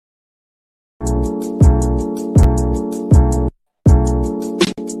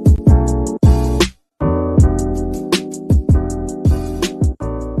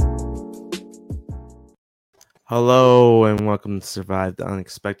Hello and welcome to Survive the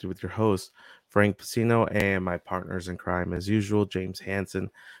Unexpected with your host, Frank Pacino, and my partners in crime, as usual, James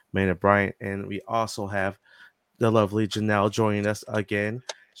Hanson, Maynard Bryant. And we also have the lovely Janelle joining us again.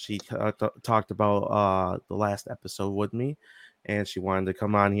 She talked about the last episode with me, and she wanted to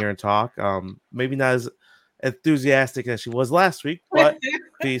come on here and talk. Maybe not as enthusiastic as she was last week, but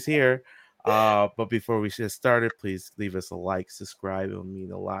she's here. But before we get started, please leave us a like, subscribe. It will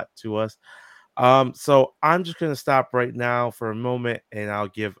mean a lot to us. So I'm just gonna stop right now for a moment, and I'll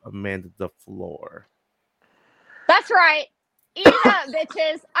give Amanda the floor. That's right. Eat it up,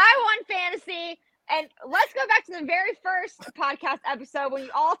 bitches. I won fantasy. And let's go back to the very first podcast episode when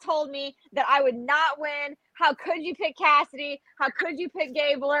you all told me that I would not win. How could you pick Cassidy? How could you pick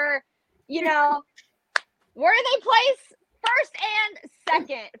Gabler? You know, where do they place first and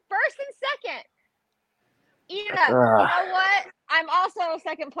second? First and second. Eat it up. You know what? I'm also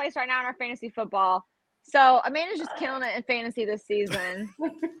second place right now in our fantasy football. So Amanda's just killing it in fantasy this season.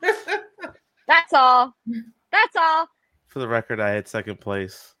 That's all. That's all. For the record, I had second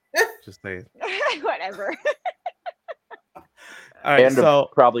place. Just saying. Whatever. All right, and so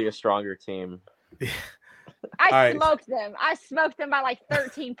probably a stronger team. I smoked them. I smoked them by like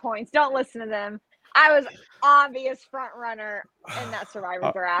 13 points. Don't listen to them. I was obvious front runner in that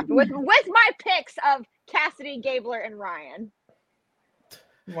Survivor draft with my picks of Cassidy, Gabler, and Ryan.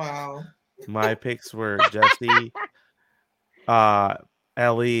 Wow. My picks were Jesse,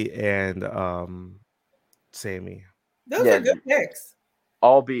 Ellie, and Sammy. Those are good picks.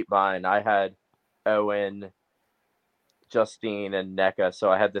 All beat mine. I had Owen, Justine, and NECA,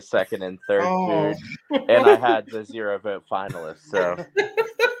 so I had the second and third food, and I had the 0 vote finalists. So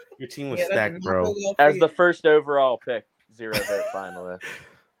your team was stacked, bro. As the first overall pick, 0 vote finalist.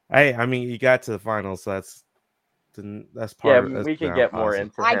 Hey, I mean, you got to the finals, so that's part of it. We can get more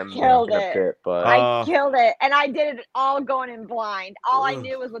into him. I killed it. Bit, but... I killed it, and I did it all going in blind. All I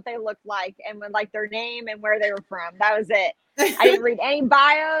knew was what they looked like and when like their name and where they were from. That was it. I didn't read any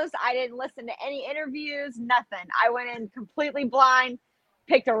bios. I didn't listen to any interviews. Nothing. I went in completely blind.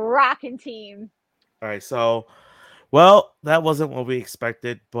 Picked a rocking team. All right, so well, that wasn't what we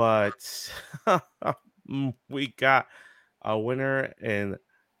expected, but we got a winner in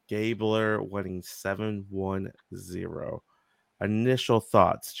Gabler winning 7-1-0. Initial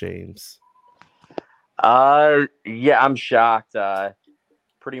thoughts, James? Yeah, I'm shocked.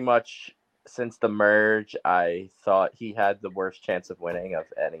 Pretty much since the merge, I thought he had the worst chance of winning of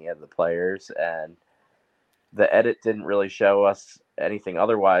any of the players, and the edit didn't really show us anything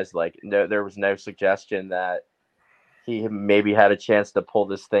otherwise. Like, no, there was no suggestion that he maybe had a chance to pull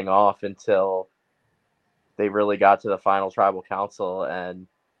this thing off until they really got to the final tribal council, and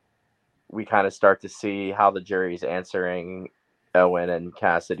we kind of start to see how the jury's answering Owen and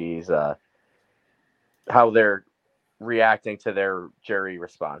Cassidy's, how they're reacting to their jury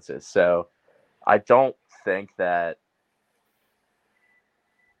responses. So I don't think that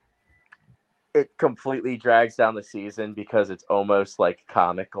it completely drags down the season, because it's almost like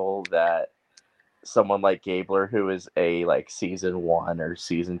comical that someone like Gabler, who is a like season 1 or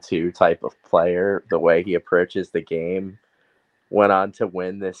season 2 type of player, the way he approaches the game, went on to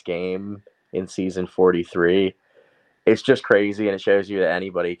win this game in season 43. It's just crazy, and it shows you that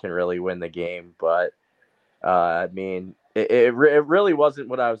anybody can really win the game. But I mean, it really wasn't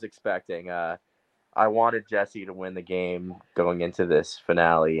what I was expecting. I wanted Jesse to win the game going into this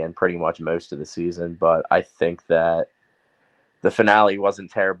finale and pretty much most of the season, but I think that the finale wasn't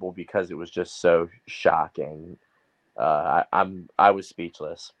terrible because it was just so shocking. I was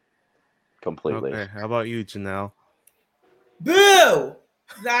speechless completely. Okay, how about you, Janelle? Boo!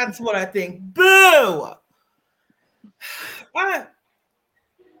 That's what I think. Boo!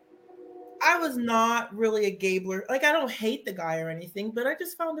 I was not really a Gabler. Like, I don't hate the guy or anything, but I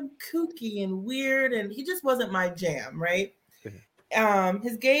just found him kooky and weird, and he just wasn't my jam, right?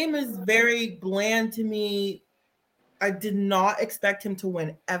 His game is very bland to me. I did not expect him to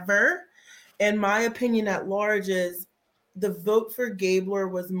win ever. And my opinion at large is the vote for Gabler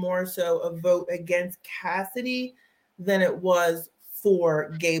was more so a vote against Cassidy than it was for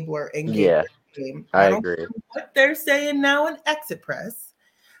Gabler and Gabler's game. I don't agree. know what they're saying now in Exit Press.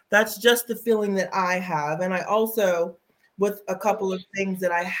 That's just the feeling that I have. And I also, with a couple of things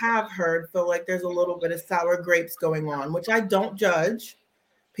that I have heard, feel like there's a little bit of sour grapes going on, which I don't judge.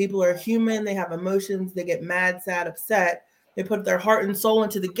 People are human. They have emotions. They get mad, sad, upset. They put their heart and soul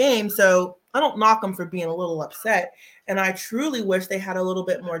into the game. So I don't knock them for being a little upset. And I truly wish they had a little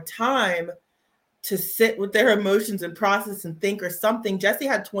bit more time to sit with their emotions and process and think or something. Jesse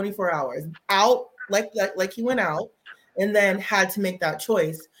had 24 hours out, like he went out, and then had to make that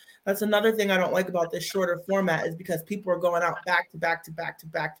choice. That's another thing I don't like about this shorter format is because people are going out back to back to back to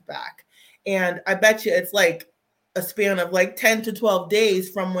back to back. And I bet you it's like a span of like 10 to 12 days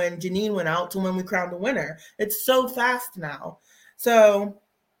from when Janine went out to when we crowned the winner. It's so fast now. So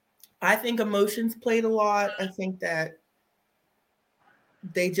I think emotions played a lot. I think that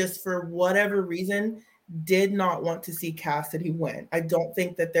they just, for whatever reason, did not want to see Cassidy win. I don't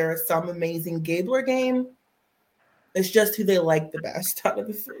think that there is some amazing Gabler game. It's just who they like the best out of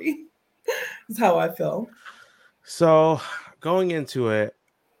the three. That's how I feel. So going into it,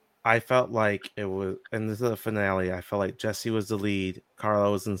 I felt like it was, and this is the finale, I felt like Jesse was the lead, Carla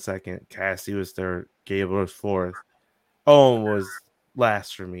was in second, Cassie was third, Gabler was fourth, Owen was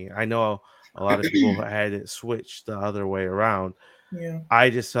last for me. I know a lot of people had it switched the other way around. Yeah. I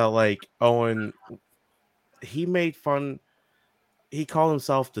just felt like Owen, he made fun. He called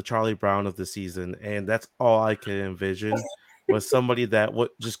himself the Charlie Brown of the season, and that's all I could envision was somebody that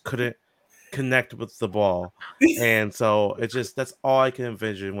just couldn't connect with the ball. And so it's just, that's all I can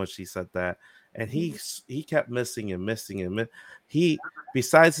envision when she said that. And he kept missing and missing and he,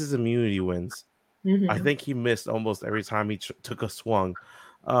 besides his immunity wins, I think he missed almost every time he took a swung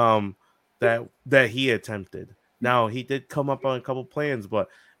that he attempted. Now he did come up on a couple plans, but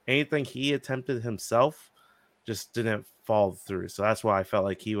anything he attempted himself just didn't fall through. So that's why I felt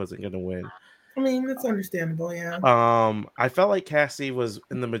like he wasn't going to win. I mean, that's understandable, yeah. I felt like Cassie was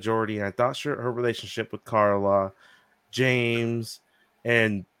in the majority, and I thought her relationship with Carla, James,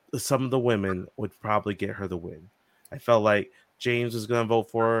 and some of the women would probably get her the win. I felt like James was going to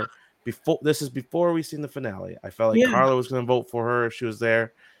vote for her. Before we seen the finale. I felt like Carla was going to vote for her if she was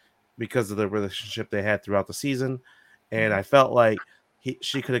there because of the relationship they had throughout the season. And I felt like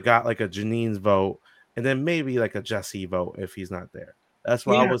she could have got like a Janine's vote and then maybe like a Jesse vote if he's not there. That's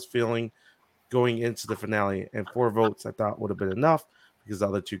what I was feeling going into the finale. And 4 votes I thought would have been enough because the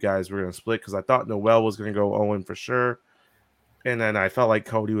other 2 guys were going to split, because I thought Noelle was going to go Owen for sure. And then I felt like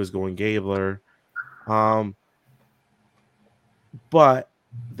Cody was going Gabler. But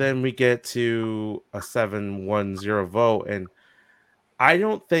then we get to a 7-1-0 vote, and I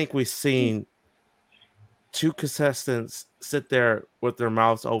don't think we've seen 2 contestants sit there with their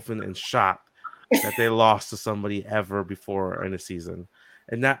mouths open and shocked that they lost to somebody ever before in a season.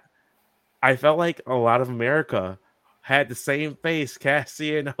 And that, I felt like a lot of America had the same face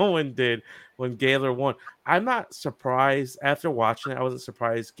Cassie and Owen did when Gabler won. I'm not surprised. After watching it, I wasn't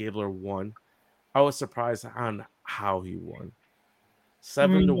surprised Gabler won. I was surprised on how he won.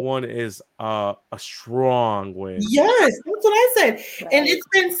 7-1 is a strong win. Yes, that's what I said. Right. And it's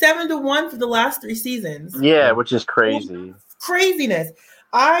been 7-1 for the last 3 seasons. Yeah, which is crazy. Craziness.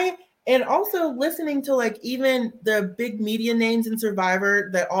 And also listening to like even the big media names in Survivor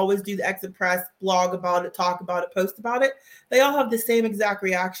that always do the exit press, blog about it, talk about it, post about it, they all have the same exact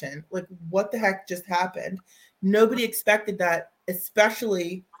reaction. Like, what the heck just happened? Nobody expected that,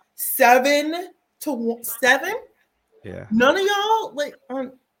 especially 7-7. Yeah. None of y'all like.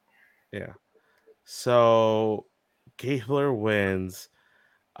 Yeah. So Gabler wins.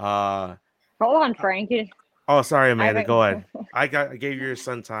 Hold on, Frank. Oh, sorry, Amanda. Go ahead. I gave you your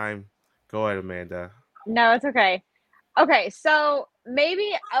son time. Go ahead, Amanda. No, it's okay. Okay, so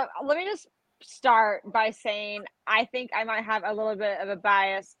maybe let me just start by saying I think I might have a little bit of a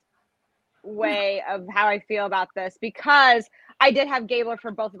biased way of how I feel about this, because I did have Gabler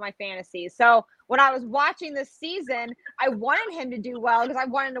for both of my fantasies. So when I was watching this season, I wanted him to do well because I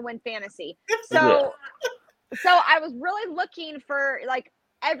wanted to win fantasy. So I was really looking for like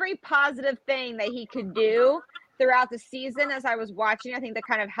every positive thing that he could do throughout the season as I was watching. I think that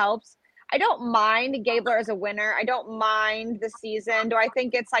kind of helps. I don't mind Gabler as a winner. I don't mind the season. Do I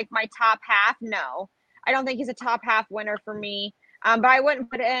think it's like my top half? No, I don't think he's a top half winner for me. But I wouldn't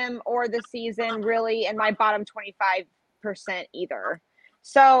put him or the season really in my bottom 25% either.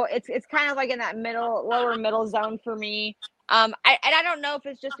 So it's kind of like in that lower middle zone for me. I don't know if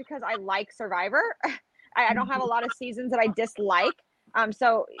it's just because I like Survivor. I don't have a lot of seasons that I dislike.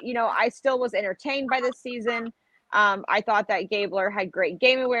 So, I still was entertained by this season. I thought that Gabler had great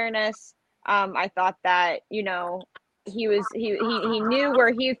game awareness. I thought that, he knew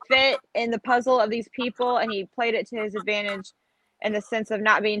where he fit in the puzzle of these people, and he played it to his advantage in the sense of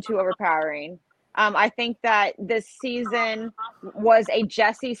not being too overpowering. I think that this season was a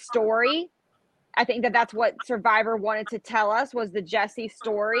Jesse story. I think that that's what Survivor wanted to tell us, was the Jesse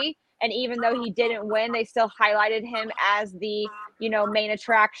story. And even though he didn't win, they still highlighted him as the, main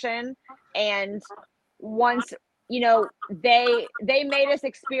attraction. And once, they made us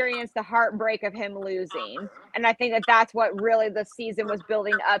experience the heartbreak of him losing. And I think that that's what really the season was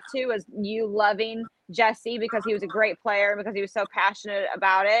building up to, is you loving Jesse because he was a great player, because he was so passionate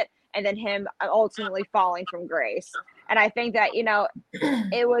about it, and then him ultimately falling from grace. And I think that,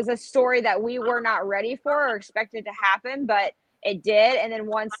 it was a story that we were not ready for or expected to happen, but it did. And then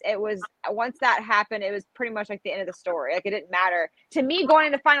once that happened, it was pretty much like the end of the story. Like, it didn't matter to me going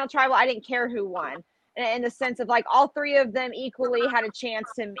into Final Tribal. I didn't care who won, in the sense of like all three of them equally had a chance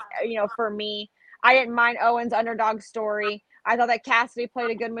to, for me. I didn't mind Owen's underdog story. I thought that Cassidy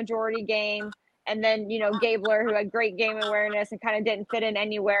played a good majority game. And then, Gabler, who had great game awareness and kind of didn't fit in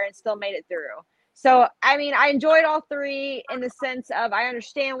anywhere and still made it through. So, I mean, I enjoyed all three in the sense of I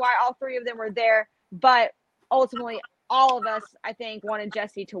understand why all three of them were there. But ultimately, all of us, I think, wanted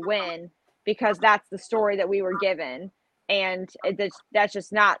Jesse to win because that's the story that we were given. And that's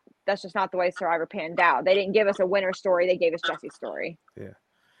just not the way Survivor panned out. They didn't give us a winner story. They gave us Jesse's story. Yeah.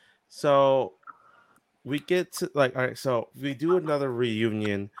 So we get to all right, so we do another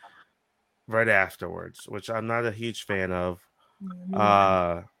reunion right afterwards, which I'm not a huge fan of.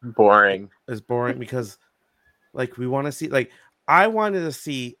 Boring. It's boring because we want to see, I wanted to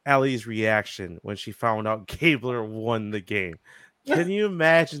see Ellie's reaction when she found out Gabler won the game. Can you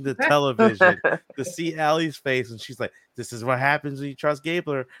imagine the television to see Ellie's face and she's like, this is what happens when you trust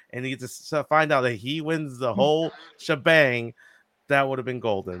Gabler, and you get to find out that he wins the whole shebang? That would have been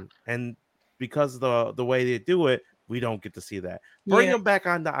golden. And because of the way they do it, we don't get to see that. Bring them back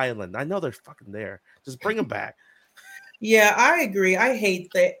on the island. I know they're fucking there. Just bring them back. Yeah, I agree. I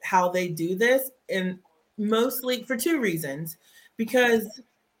hate how they do this, and mostly for two reasons. Because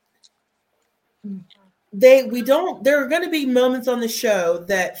there are going to be moments on the show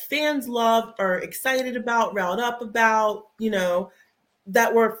that fans love, are excited about, riled up about,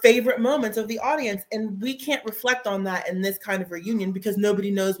 that were favorite moments of the audience. And we can't reflect on that in this kind of reunion because nobody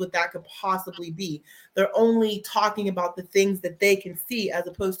knows what that could possibly be. They're only talking about the things that they can see as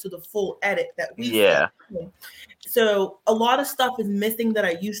opposed to the full edit that we see. So a lot of stuff is missing that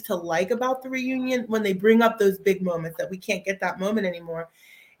I used to like about the reunion when they bring up those big moments that we can't get that moment anymore.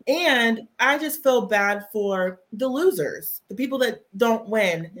 And I just feel bad for the losers, the people that don't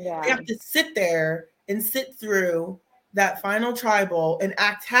win. Yeah. They have to sit there and sit through that final tribal and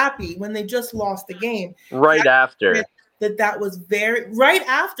act happy when they just lost the game. Right after. That was right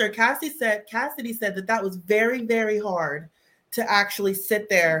after Cassidy said that was very, very hard to actually sit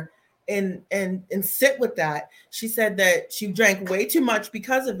there and sit with that. She said that she drank way too much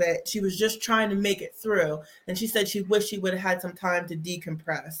because of it. She was just trying to make it through. And she said she wished she would have had some time to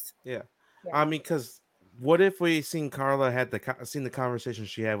decompress. Yeah. I mean, because what if we seen Carla seen the conversation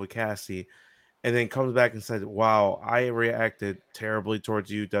she had with Cassie, and then comes back and said, wow, I reacted terribly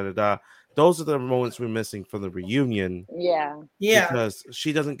towards you, da-da-da. Those are the moments we're missing from the reunion. Yeah. Because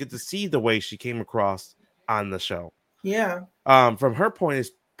she doesn't get to see the way she came across on the show. Yeah. From her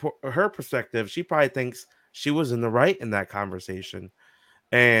perspective, she probably thinks she was in the right in that conversation.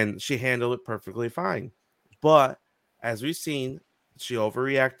 And she handled it perfectly fine. But as we've seen, she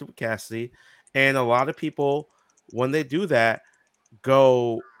overreacted with Cassidy. And a lot of people, when they do that,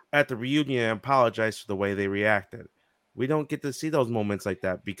 go at the reunion and apologize for the way they reacted. We don't get to see those moments like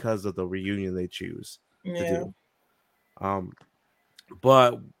that because of the reunion they choose to do.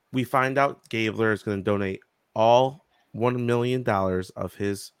 But we find out Gabler is going to donate all $1 million of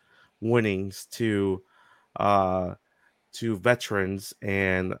his winnings to veterans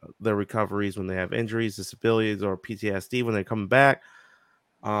and their recoveries when they have injuries, disabilities, or PTSD when they come back.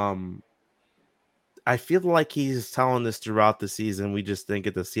 I feel like he's telling this throughout the season. We just didn't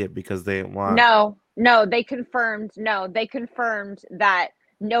get to see it because they didn't want. No, they confirmed that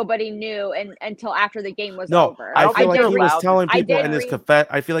nobody knew until after the game was over. I feel like he was telling people in his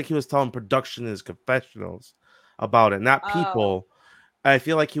I feel like he was telling production in his confessionals about it, not people. I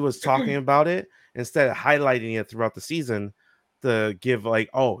feel like he was talking about it instead of highlighting it throughout the season to give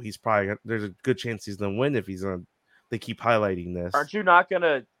he's probably there's a good chance he's gonna win if he's gonna. They keep highlighting this. Aren't you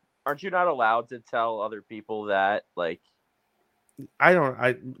not allowed to tell other people that?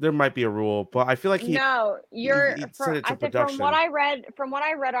 There might be a rule, but I feel like from what I read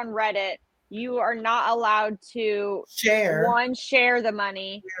on Reddit, you are not allowed to share the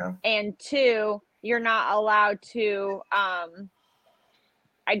money, and two, you're not allowed to. I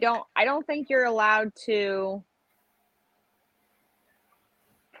don't think you're allowed to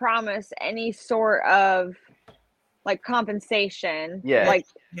promise any sort of compensation. Yeah.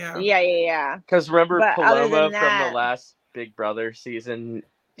 Yeah. Because remember Paloma from the last Big Brother season,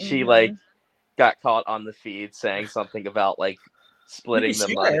 she got caught on the feed saying something about splitting the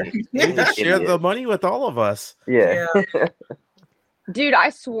Sure. money. Yeah. He's an Share the idiot. money with all of us. Yeah. Dude, I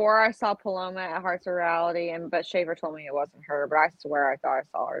swore I saw Paloma at Hearts of Reality, but Schaefer told me it wasn't her. But I swear I thought I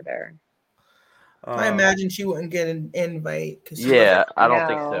saw her there. I imagine she wouldn't get an invite because she Yeah, wasn't I don't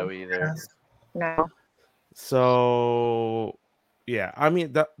think No. so either. asked. No. So yeah, I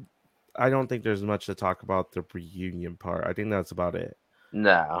mean I don't think there's much to talk about the reunion part. I think that's about it.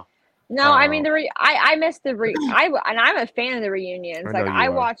 No. No, I mean I missed and I'm a fan of the reunions. I Like know you I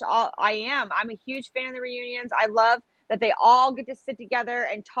are. watch all. I'm a huge fan of the reunions. I love that they all get to sit together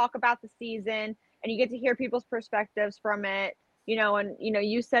and talk about the season, and you get to hear people's perspectives from it. And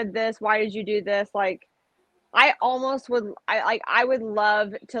you said this. Why did you do this? Like, I almost would. I would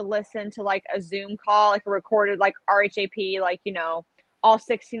love to listen to like a Zoom call, like a recorded like RHAP, like all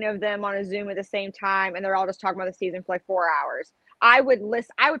 16 of them on a Zoom at the same time, and they're all just talking about the season for like 4 hours. I would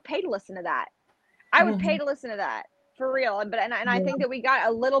listen. I would pay to listen to that. I would pay to listen to that for real. And I think that we got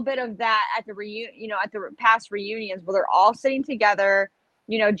a little bit of that at the reunion, at the past reunions where they're all sitting together.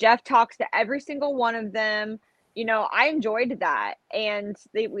 Jeff talks to every single one of them. I enjoyed that, and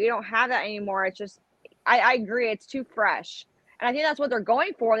we don't have that anymore. It's just, I agree, it's too fresh, and I think that's what they're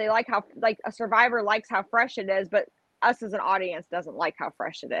going for. They like how like a Survivor likes how fresh it is, but us as an audience doesn't like how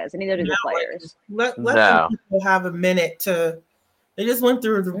fresh it is, and neither do the players. Let No. some people have a minute to. They just went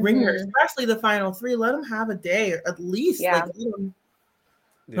through the ringer, Mhm. especially the final three. Let them have a day, or at least. Yeah. Like, let them,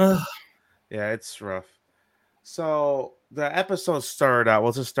 Yeah. Yeah, it's rough. So the episode started out.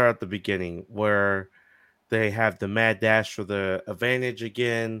 We'll just start at the beginning where they have the mad dash for the advantage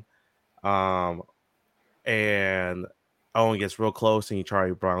again, and Owen gets real close and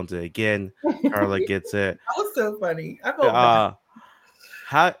Charlie Brown's it again. Carla gets it. That was so funny. I felt bad.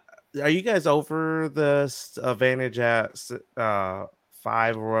 How are you guys over the advantage at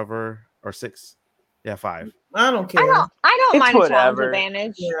 5 or whatever, or 6? Yeah, 5. I don't care. I don't It's mind a challenge whatever.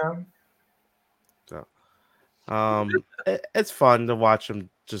 advantage. Yeah. It's fun to watch them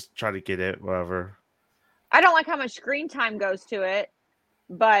just try to get it, whatever. I don't like how much screen time goes to it,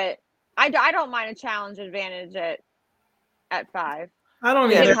 but I don't mind a challenge advantage at 5. I don't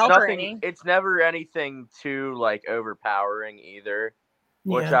Yeah, Didn't there's help her nothing. any. It's never anything too like overpowering either.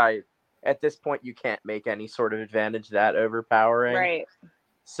 Which Yeah. at this point, you can't make any sort of advantage that overpowering. Right.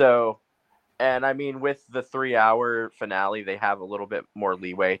 So, and I mean, with the 3-hour finale, they have a little bit more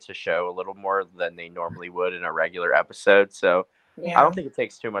leeway to show a little more than they normally would in a regular episode. So, Yeah. I don't think it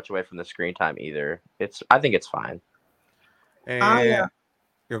takes too much away from the screen time either. I think it's fine. And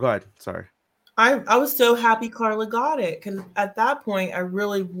you're go ahead. Sorry. I was so happy Carla got it because at that point I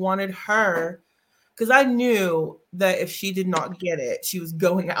really wanted her, because I knew that if she did not get it, she was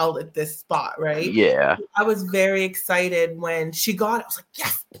going out at this spot, right? Yeah. I was very excited when she got it. I was like,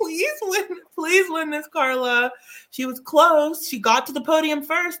 yes, please win this, Carla. She was close. She got to the podium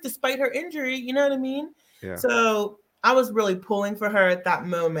first despite her injury. You know what I mean? Yeah. So I was really pulling for her at that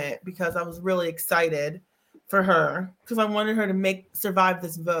moment because I was really excited for her because I wanted her to survive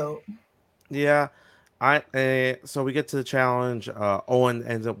this vote. Yeah. So we get to the challenge. Owen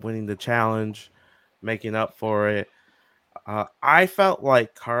ends up winning the challenge, making up for it. I felt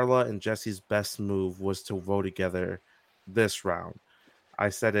like Carla and Jesse's best move was to vote together this round. I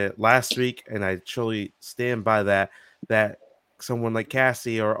said it last week, and I truly stand by that. That someone like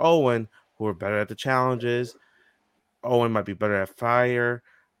Cassie or Owen, who are better at the challenges, Owen might be better at fire.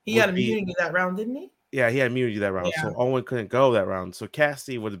 He had immunity that round, didn't he? Yeah, he had immunity that round, Yeah. so Owen couldn't go that round. So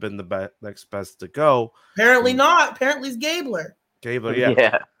Cassie would have been the next best to go. Apparently not. Apparently it's Gabler. Gabler,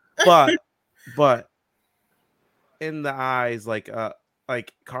 yeah. Yeah. But in the eyes, like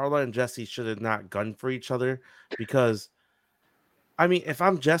Carla and Jesse should have not gunned for each other, because I mean, if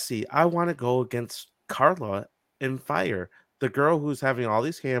I'm Jesse, I want to go against Carla in fire, the girl who's having all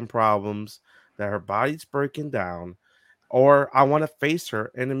these hand problems, that her body's breaking down, or I want to face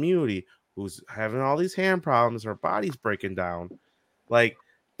her in immunity, who's having all these hand problems, her body's breaking down. Like,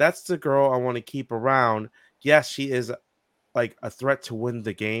 that's the girl I want to keep around. Yes, she is like a threat to win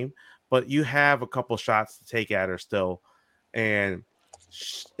the game, but you have a couple shots to take at her still. And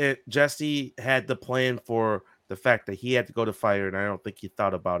Jesse had the plan for the fact that he had to go to fire, and I don't think he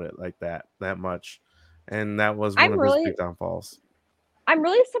thought about it like that much. And that was one of his big downfalls. I'm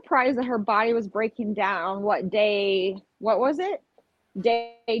really surprised that her body was breaking down. What was it?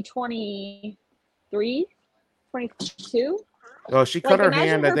 Day 23? 22? Oh, she cut her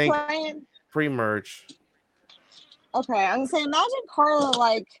hand, I think, playing... pre-merge. Okay, I was saying, imagine Carla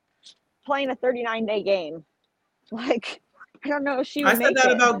like playing a 39-day game. Like, I don't know if she would I said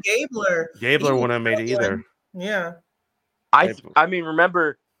that about Gabler. Gabler wouldn't have made it either. Yeah. I mean,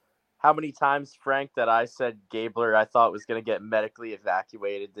 remember, how many times, Frank, that I said Gabler I thought was going to get medically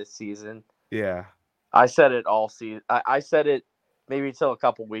evacuated this season. Yeah. I said it all season. I said it maybe until a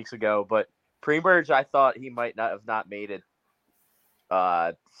couple weeks ago, but Premerge, I thought he might not have made it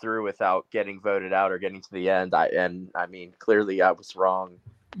through without getting voted out or getting to the end. I mean, clearly I was wrong.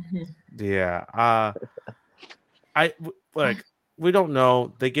 Yeah. We don't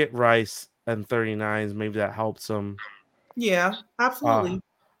know. They get Rice and 39s. Maybe that helps them. Yeah, absolutely.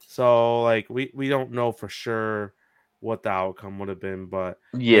 So like we don't know for sure what the outcome would have been, but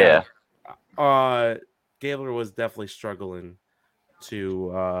Yeah. Gabler was definitely struggling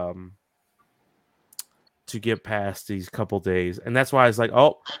to get past these couple days, and that's why it's like,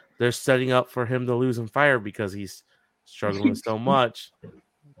 oh, they're setting up for him to lose in fire because he's struggling so much.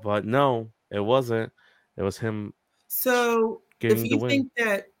 But no, it wasn't. It was him. So getting the win.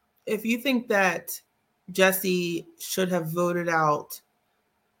 if you think that Jesse should have voted out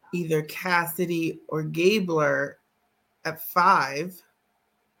either Cassidy or Gabler at 5,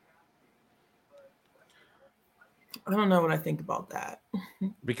 I don't know what I think about that.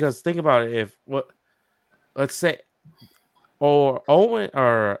 Because think about it, let's say, or Owen,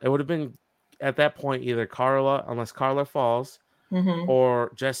 or it would have been at that point either Carla, unless Carla falls,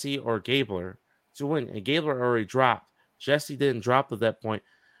 or Jesse or Gabler to win. And Gabler already dropped. Jesse didn't drop at that point.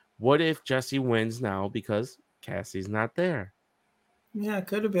 What if Jesse wins now because Cassie's not there? Yeah, it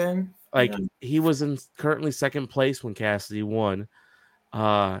could have been. Like he was in currently second place when Cassidy won.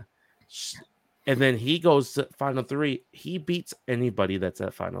 And then he goes to final 3. He beats anybody that's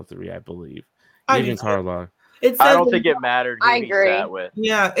at final 3, I believe. Even Carla. I don't think it mattered who I agree. he sat with.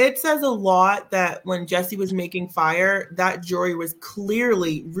 Yeah, it says a lot that when Jesse was making fire, that jury was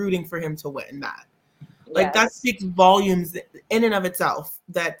clearly rooting for him to win that. Like that speaks volumes in and of itself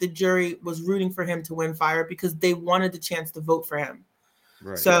that the jury was rooting for him to win fire because they wanted the chance to vote for him.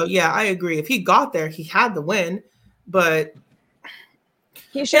 Right. So yeah, I agree. If he got there, he had the win, but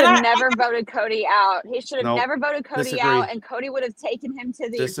he should have never voted Cody out. He should have never voted Cody out, and Cody would have taken him to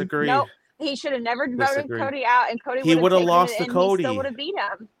the. Disagree. Nope. He should have never voted Cody out, and Cody would have lost to Cody. He still would have beat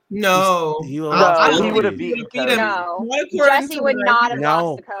him. No, he would have beaten Cody. No, Jesse would not have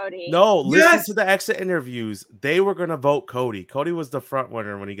lost to Cody. No, listen to the exit interviews. They were going to vote Cody. Cody was the front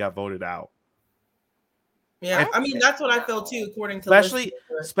winner when he got voted out. Yeah, I mean that's what I feel too. According to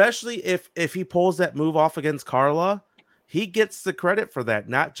especially if he pulls that move off against Carla, he gets the credit for that,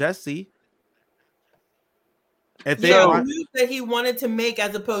 not Jesse. The move that he wanted to make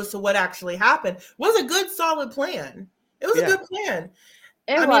as opposed to what actually happened was a good, solid plan. It was a good plan.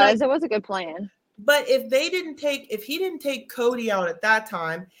 It was a good plan. But if he didn't take Cody out at that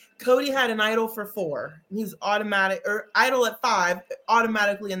time, Cody had an idol for 4. He was idol at 5,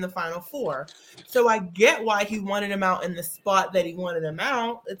 automatically in the final 4. So I get why he wanted him out in the spot that he wanted him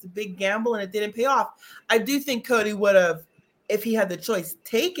out. It's a big gamble and it didn't pay off. I do think Cody would have, if he had the choice,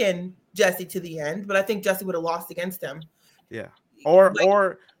 taken Jesse to the end, but I think Jesse would have lost against him. Yeah.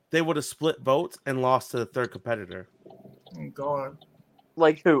 Or they would have split votes and lost to the third competitor. Oh God.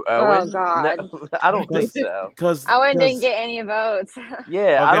 Like who? Owen? Oh God. No, I don't think so. Because Owen didn't get any votes.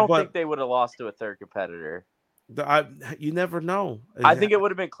 Yeah, I don't think they would have lost to a third competitor. You never know. I think it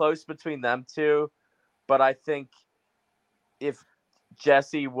would have been close between them two, but I think if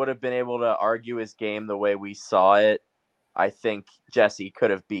Jesse would have been able to argue his game the way we saw it, I think Jesse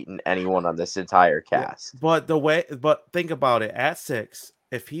could have beaten anyone on this entire cast. Yeah, but think about it. At 6,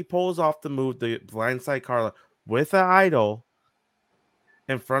 if he pulls off the move, the blindside Carla with an idol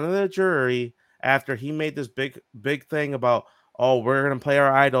in front of the jury after he made this big thing about, oh, we're gonna play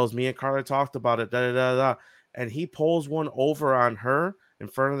our idols. Me and Carla talked about it, and he pulls one over on her in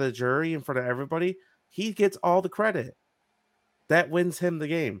front of the jury, in front of everybody. He gets all the credit. That wins him the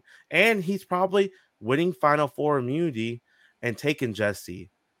game, and he's probably winning Final 4 immunity and taking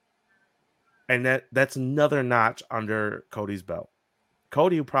Jesse. And that's another notch under Cody's belt.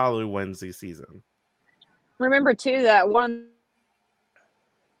 Cody probably wins the season. Remember, too, that one...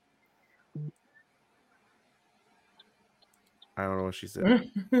 I don't know what she said.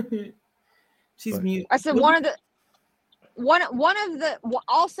 She's mute. I said one of the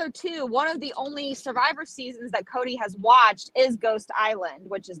only Survivor seasons that Cody has watched is Ghost Island,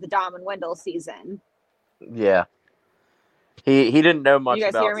 which is the Dom and Wendell season. Yeah. He didn't know much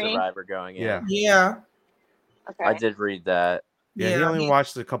about Survivor me? going in. Yeah. Okay. I did read that. Yeah, he only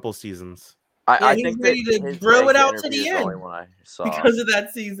watched a couple seasons. I think ready to throw it out to the end the because of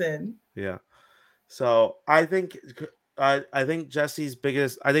that season. Yeah. So I think Jesse's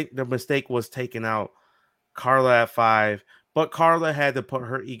biggest, I think the mistake was taking out Carla at 5, but Carla had to put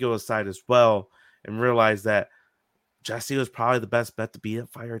her ego aside as well and realize that Jesse was probably the best bet to be at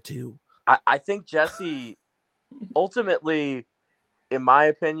Fire too. I think Jesse ultimately, in my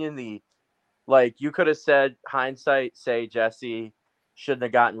opinion, you could have said hindsight, say Jesse shouldn't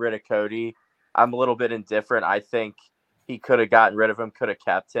have gotten rid of Cody. I'm a little bit indifferent. I think he could have gotten rid of him, could have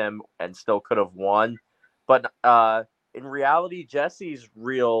kept him, and still could have won. But in reality, Jesse's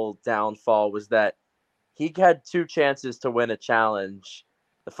real downfall was that he had 2 chances to win a challenge,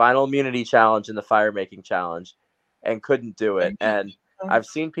 the Final Immunity Challenge and the Fire Making Challenge, and couldn't do it. And I've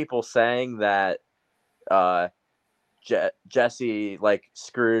seen people saying that Jesse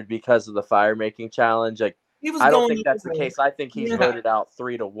screwed because of the Fire Making Challenge. I don't think that's the case. I think he's voted out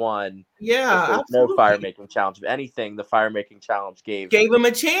 3-1. Yeah, no Fire Making Challenge. If anything, the Fire Making Challenge gave him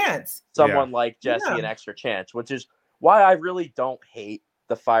a chance. Someone like Jesse an extra chance, which is why I really don't hate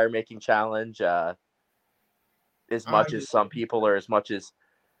the Fire Making Challenge as much as some people, or as much as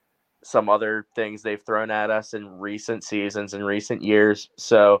some other things they've thrown at us in recent seasons and recent years.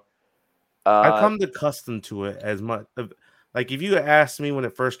 So I've come accustomed to it as much. Like, if you asked me when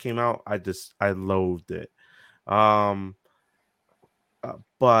it first came out, I loathed it. But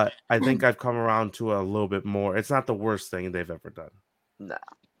I think I've come around to it a little bit more. It's not the worst thing they've ever done. No.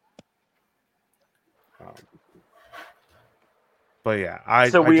 But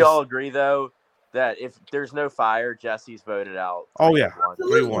yeah, we all agree though that if there's no fire, Jesse's voted out. Oh yeah,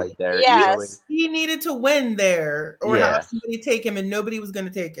 3-1 right there. Yes, he needed to win there, or have somebody take him, and nobody was going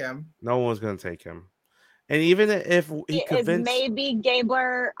to take him. No one was going to take him. And even if he convinced, maybe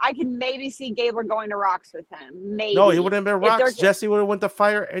Gabler, I can maybe see Gabler going to Rocks with him. Maybe. No, he wouldn't have been Rocks. Jesse would have went to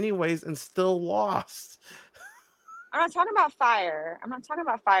Fire anyways and still lost. I'm not talking about Fire.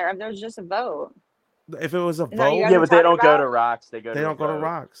 If there's just a vote. If it was a vote, yeah, but they don't go to Rocks. They don't go to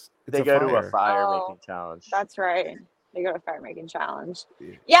Rocks. They go to a Fire Making Challenge. That's right. They go to Fire Making Challenge.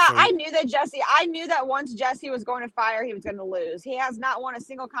 Yeah, so I knew that once Jesse was going to Fire, he was going to lose. He has not won a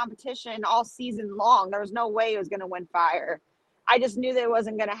single competition all season long. There was no way he was going to win Fire. I just knew that it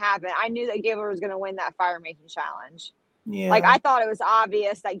wasn't going to happen. I knew that Gabler was going to win that Fire Making Challenge. Yeah. I thought it was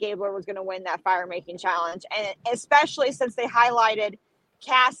obvious that Gabler was going to win that Fire Making Challenge. And especially since they highlighted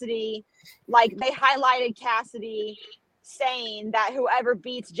Cassidy, saying that whoever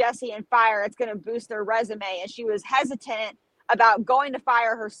beats Jesse in Fire, it's going to boost their resume. And she was hesitant about going to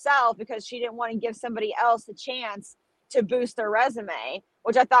Fire herself because she didn't want to give somebody else a chance to boost their resume,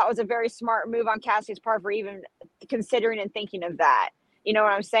 which I thought was a very smart move on Cassie's part for even considering and thinking of that. You know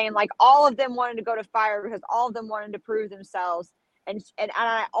what I'm saying? All of them wanted to go to Fire because all of them wanted to prove themselves. And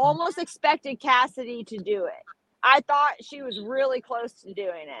I almost expected Cassidy to do it. I thought she was really close to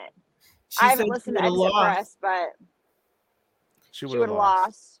doing it. I haven't listened to Exit Press, but she would have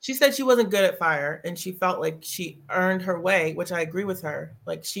lost. She said she wasn't good at Fire, and she felt like she earned her way, which I agree with her.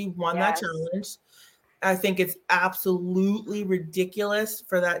 She won that challenge. I think it's absolutely ridiculous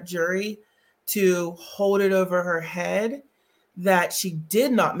for that jury to hold it over her head that she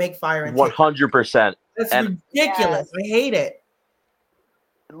did not make Fire. 100%. That's ridiculous. Yes. I hate it.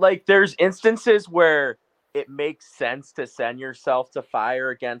 There's instances where it makes sense to send yourself to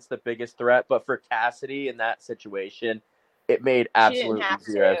Fire against the biggest threat, but for Cassidy in that situation, it made absolutely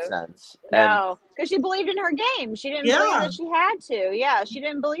zero sense. No, because she believed in her game. She didn't believe that she had to. Yeah, she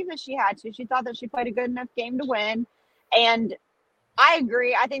didn't believe that she had to. She thought that she played a good enough game to win. And I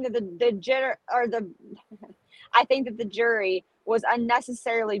agree. I think that I think that the jury was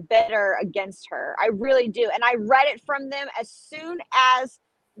unnecessarily bitter against her. I really do. And I read it from them as soon as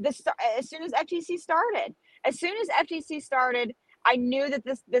FTC started. As soon as FTC started, I knew that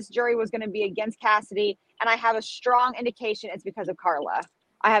this jury was going to be against Cassidy, and I have a strong indication it's because of Carla.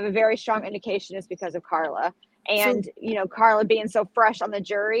 I have a very strong indication it's because of Carla. And, Carla being so fresh on the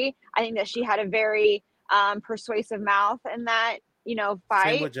jury, I think that she had a very persuasive mouth in that,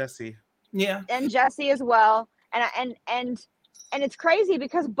 fight. Same with Jesse. Yeah. And Jesse as well. And it's crazy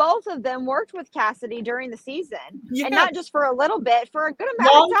because both of them worked with Cassidy during the season, and not just for a little bit, for a good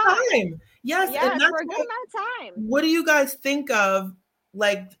amount of time. Yes, and that's for a good amount of time. What do you guys think of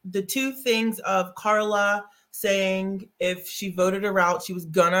the two things of Carla saying if she voted her out, she was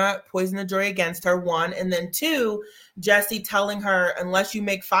gonna poison the jury against her, one, and then two, Jesse telling her, unless you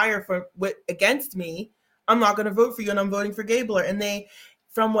make Fire against me, I'm not gonna vote for you, and I'm voting for Gabler. And they,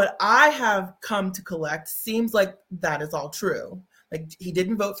 from what I have come to collect, seems like that is all true. He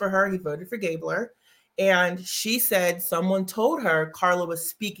didn't vote for her, he voted for Gabler. And she said someone told her Carla was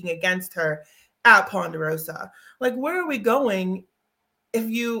speaking against her at Ponderosa. Where are we going if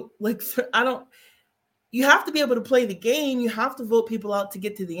you, you have to be able to play the game. You have to vote people out to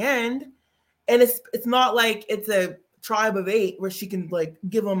get to the end. And it's not like it's a tribe of 8 where she can like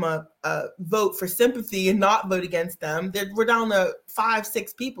give them a vote for sympathy and not vote against them. We're down to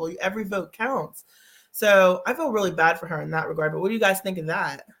 5-6 people. Every vote counts. So I feel really bad for her in that regard. But what do you guys think of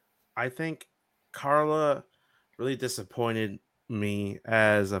that? I think Carla really disappointed me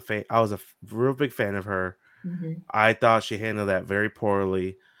as a fan. I was a real big fan of her. Mm-hmm. I thought she handled that very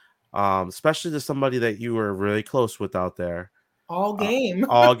poorly, especially to somebody that you were really close with out there. All game.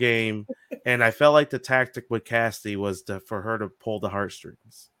 All game. And I felt like the tactic with Cassidy was for her to pull the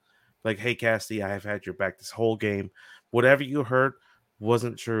heartstrings. Like, hey, Cassidy, I have had your back this whole game. Whatever you heard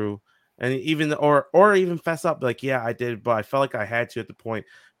wasn't true. And even, or even fess up, like, yeah, I did, but I felt like I had to at the point.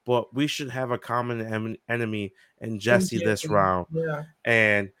 But we should have a common enemy in Jessie this round. Yeah.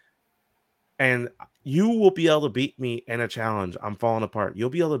 And you will be able to beat me in a challenge. I'm falling apart. You'll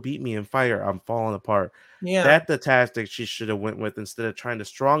be able to beat me in fire. I'm falling apart. Yeah. That's the tactic she should have went with instead of trying to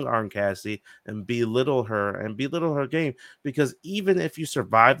strong arm Cassie and belittle her game. Because even if you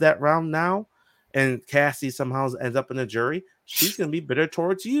survive that round now and Cassie somehow ends up in a jury, she's going to be bitter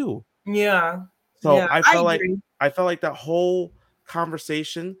towards you. Yeah. So yeah, I felt like that whole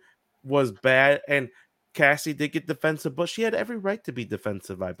conversation was bad, and Cassie did get defensive, but she had every right to be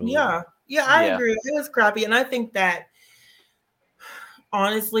defensive, I believe. Yeah, I agree. It was crappy. And I think that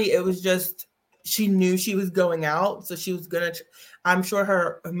honestly, it was just she knew she was going out. So she was gonna I'm sure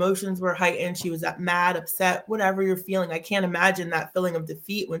her emotions were heightened. She was mad, upset, whatever you're feeling. I can't imagine that feeling of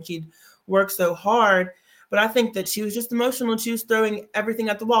defeat when she'd worked so hard. But I think that she was just emotional. She was throwing everything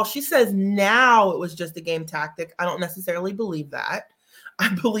at the wall. She says now it was just a game tactic. I don't necessarily believe that. I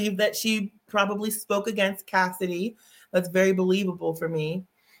believe that she probably spoke against Cassidy. That's very believable for me.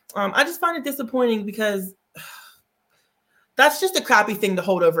 I just find it disappointing because that's just a crappy thing to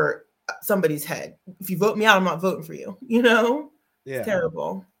hold over somebody's head. If you vote me out, I'm not voting for you. You know? Yeah. It's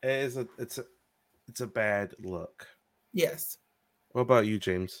terrible. It's a bad look. Yes. What about you,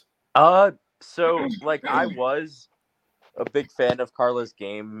 James? So like I was a big fan of Carla's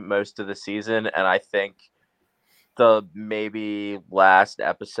game most of the season, and I think the maybe last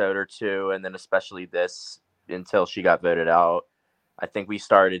episode or two, and then especially this until she got voted out, I think we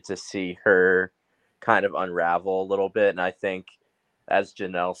started to see her kind of unravel a little bit. And I think, as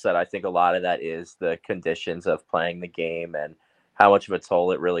Janelle said, I think a lot of that is the conditions of playing the game and how much of a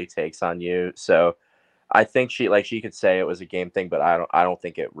toll it really takes on you. So I think she could say it was a game thing, but I don't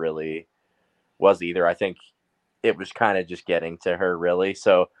think it really was either. I think it was kind of just getting to her, really.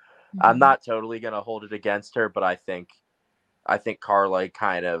 So I'm not totally going to hold it against her, but I think Carla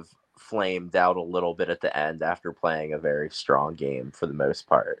kind of flamed out a little bit at the end after playing a very strong game for the most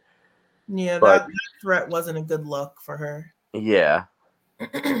part. Yeah, that threat wasn't a good look for her. Yeah.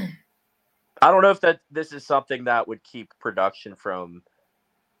 I don't know if this is something that would keep production from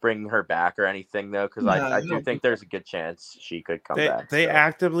bringing her back or anything, though, because I do think there's a good chance she could come back. They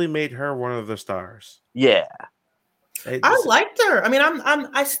actively made her one of the stars. Yeah. I liked her. I mean,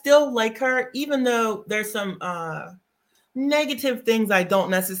 I still like her, even though there's some negative things I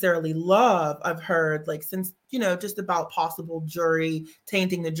don't necessarily love. I've heard, like, since just about possible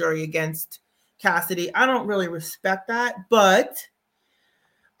tainting the jury against Cassidy. I don't really respect that, but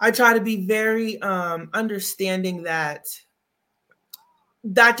I try to be very understanding that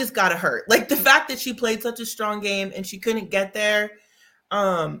just gotta hurt. Like the fact that she played such a strong game and she couldn't get there.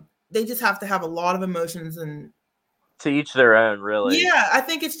 They just have to have a lot of emotions, and to each their own, really. Yeah, I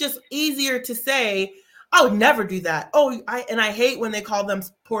think it's just easier to say, I would never do that. I hate when they call them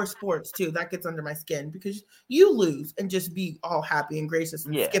poor sports too. That gets under my skin because you lose and just be all happy and gracious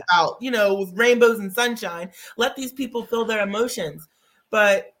and skip out, with rainbows and sunshine. Let these people feel their emotions.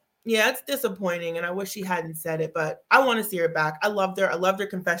 But yeah, it's disappointing, and I wish she hadn't said it, but I want to see her back. I loved her. I loved her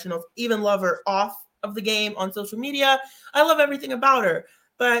confessionals, even love her off of the game on social media. I love everything about her,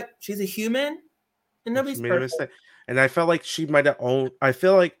 but she's a human, and nobody's perfect. And I felt like she might have I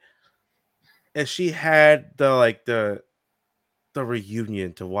feel like if she had the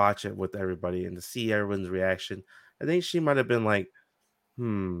reunion to watch it with everybody and to see everyone's reaction, I think she might have been like,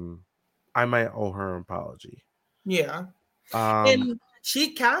 I might owe her an apology. Yeah. And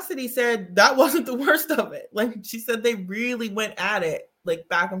Cassidy said that wasn't the worst of it. Like, she said they really went at it, like,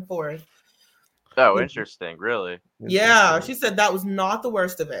 back and forth. Oh, interesting. Really? Yeah. She said that was not the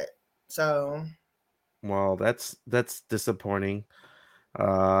worst of it. So. Well, that's disappointing.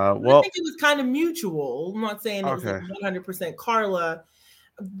 I think it was kind of mutual. I'm not saying it was like 100% Carla.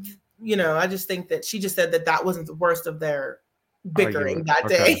 I just think that she just said that wasn't the worst of their bickering that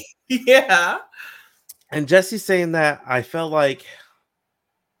day. Yeah. And Jessie saying that, I felt like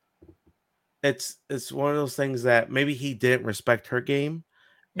it's one of those things that maybe he didn't respect her game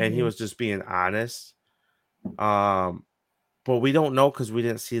and he was just being honest. But we don't know because we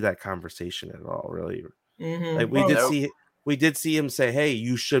didn't see that conversation at all, really. Like Oh, we did see him say, "Hey,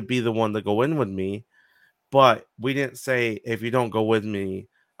 you should be the one to go in with me," but we didn't say, "If you don't go with me,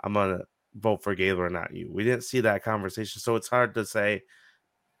 I'm gonna vote for Gaylor, not you." We didn't see that conversation, so it's hard to say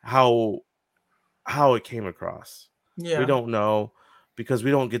how it came across. We yeah. don't know because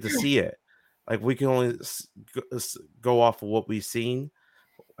we don't get to see it. Like we can only go off of what we've seen,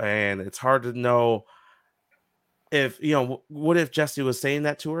 and it's hard to know if what if Jesse was saying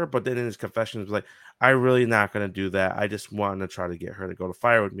that to her, but then in his confession was like, "I really not gonna do that. I just want to try to get her to go to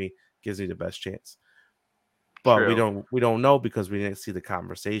fire with me. Gives me the best chance." But we True. don't know because we didn't see the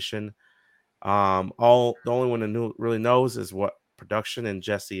conversation. All the only one that really knows is what production and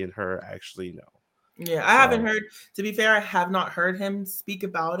Jesse and her actually know. Yeah, I haven't heard, to be fair, I have not heard him speak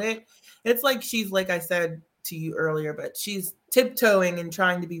about it. It's like she's, like I said to you earlier, but she's tiptoeing and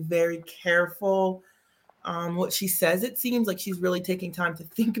trying to be very careful what she says. It seems like she's really taking time to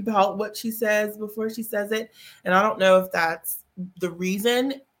think about what she says before she says it. And I don't know if that's the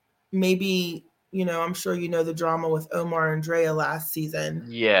reason. Maybe, I'm sure the drama with Omar and Drea last season.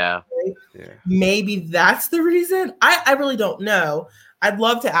 Yeah. Right? Yeah. Maybe that's the reason. I really don't know. I'd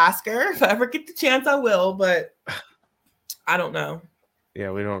love to ask her. If I ever get the chance, I will, but I don't know. Yeah,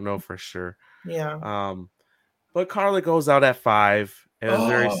 we don't know for sure. Yeah. But Carla goes out at 5. It was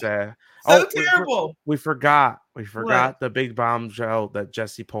very sad. So terrible. We forgot the big bombshell that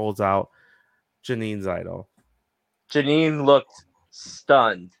Jesse pulls out. Janine's idol. Janine looked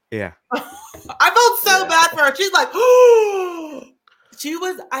stunned. Yeah. I felt so bad for her. She's like, oh,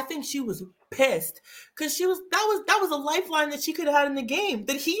 I think she was pissed because that was a lifeline that she could have had in the game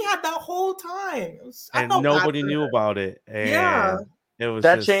that he had that whole time. And nobody knew about it. And yeah. It was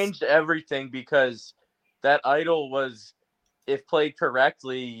that changed everything because that idol was, if played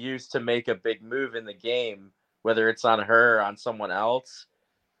correctly, used to make a big move in the game, whether it's on her or on someone else.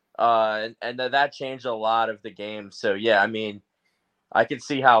 And that changed a lot of the game. So, yeah, I mean, I could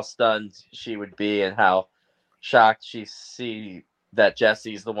see how stunned she would be and how shocked she see that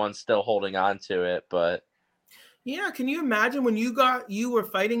Jesse's the one still holding on to it. But yeah, can you imagine when you were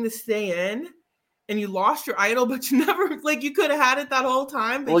fighting to stay in and you lost your idol, but you never, like, you could have had it that whole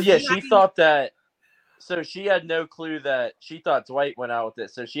time? Well, yeah, she thought that. So she had no clue that she thought Dwight went out with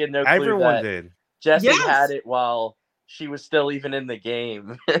it. So she had no clue everyone that did. Jesse had it while she was still even in the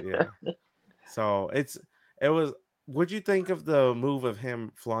game. Yeah. So it was. What'd you think of the move of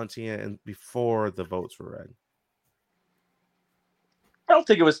him flaunting it and before the votes were read? I don't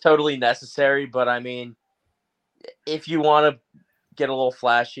think it was totally necessary, but I mean, if you want to get a little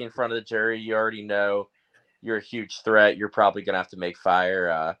flashy in front of the jury, you already know you're a huge threat. You're probably gonna have to make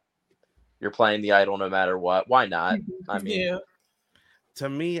fire. You're playing the idol no matter what. Why not? I mean, yeah. To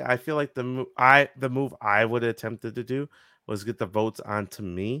me, I feel like the move I would have attempted to do was get the votes onto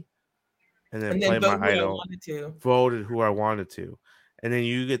me, and then play my idol. Voted who I wanted to, and then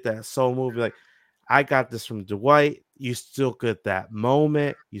you get that soul move. Like, I got this from Dwight. You still get that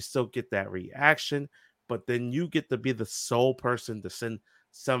moment. You still get that reaction, but then you get to be the sole person to send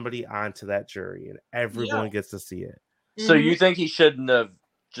somebody onto that jury, and everyone gets to see it. So you think he shouldn't have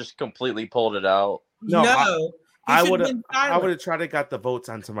just completely pulled it out? No. I would have tried to got the votes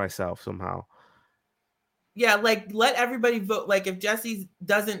onto myself somehow. Yeah, like, let everybody vote. Like, if Jesse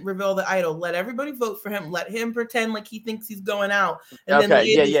doesn't reveal the idol, let everybody vote for him. Let him pretend like he thinks he's going out, and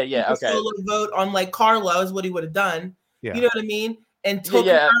then solo vote on, like, Carla is what he would have done. Yeah. You know what I mean? And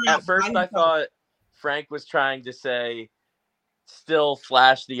at first I thought Frank was trying to say, still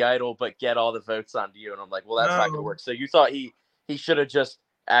flash the idol, but get all the votes onto you, and I'm like, well, that's not gonna work. So you thought he should have just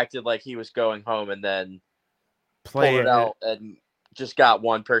acted like he was going home and then pulled it out and just got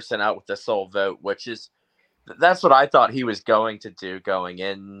one person out with the sole vote, which is. That's what I thought he was going to do going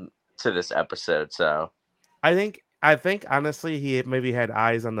into this episode. So I think honestly he maybe had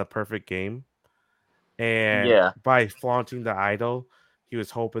eyes on the perfect game, and by flaunting the idol, he was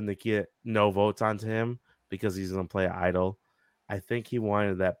hoping to get no votes onto him because he's gonna play idol. I think he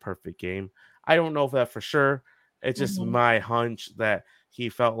wanted that perfect game. I don't know if that for sure. It's just my hunch that he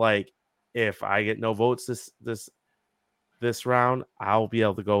felt like if I get no votes this round, I'll be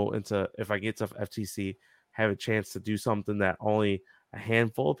able to go into, if I get to FTC, have a chance to do something that only a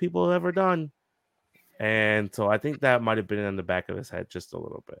handful of people have ever done. And so I think that might have been in the back of his head just a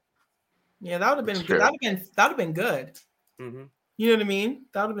little bit. Yeah, that would have been good. That would have been good. Mm-hmm. You know what I mean?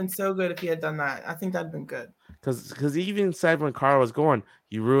 That would have been so good if he had done that. I think that'd have been good. Because he even said when Carla was going,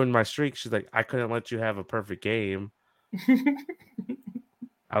 you ruined my streak. She's like, I couldn't let you have a perfect game.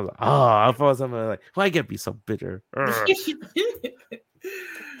 I was like, I thought something like, why can't be so bitter?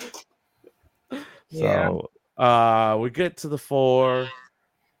 Yeah. So we get to the 4.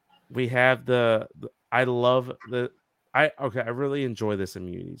 We have I love I really enjoy this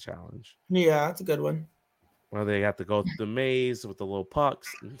immunity challenge. Yeah, that's a good one. Where they have to go through the maze with the little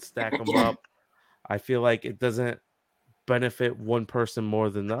pucks and stack them up. I feel like it doesn't benefit one person more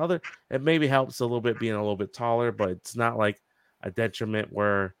than the other. It maybe helps a little bit being a little bit taller, but it's not like a detriment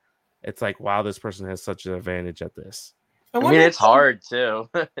where it's like, wow, this person has such an advantage at this. I mean, it's hard too.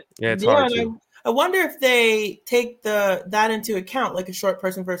 Yeah, it's hard too. I wonder if they take that into account, like a short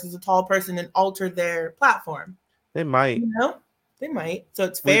person versus a tall person, and alter their platform. They might. You know? They might. So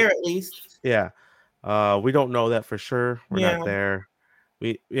it's fair at least. Yeah. We don't know that for sure. We're not there.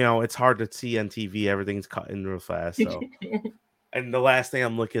 It's hard to see on TV. Everything's cutting real fast. So, and the last thing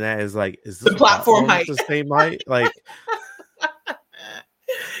I'm looking at is like, is this the platform height the same height? Like,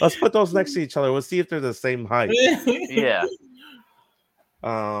 let's put those next to each other. We'll see if they're the same height. Yeah.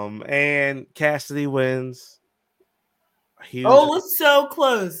 And Cassidy wins. It's so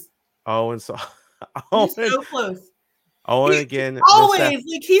close. Owen so close. Owen again. He's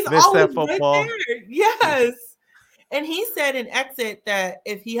always football. right there. Yes. And he said in Exit that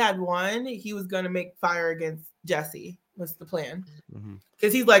if he had won, he was going to make fire against Jesse. Was the plan.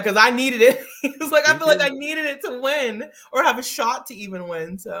 Because he's like, because I needed it. He was like, I feel like I needed it to win or have a shot to even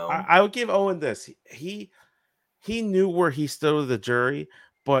win. So I would give Owen this. He knew where he stood with the jury,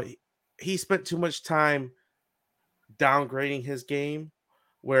 but he spent too much time downgrading his game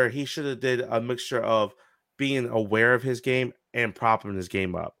where he should have did a mixture of being aware of his game and propping his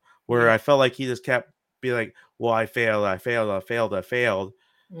game up. Where I felt like he just kept being like, well, I failed.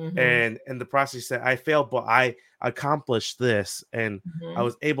 Mm-hmm. And in the process, he said, I failed, but I accomplished this and I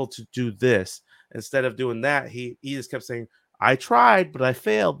was able to do this. Instead of doing that, he just kept saying, I tried, but I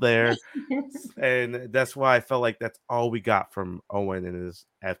failed there. And that's why I felt like that's all we got from Owen in his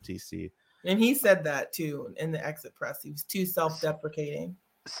FTC. And he said that too in the Exit press. He was too self-deprecating.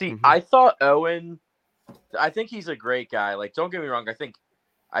 See, I thought Owen, I think he's a great guy. Like, don't get me wrong.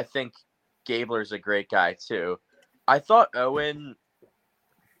 I think Gabler's a great guy too. I thought Owen,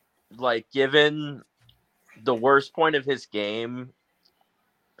 like, given the worst point of his game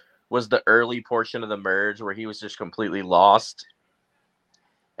was the early portion of the merge where he was just completely lost.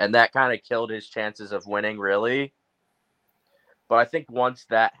 And that kind of killed his chances of winning, really. But I think once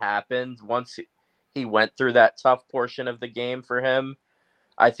that happened, once he went through that tough portion of the game for him,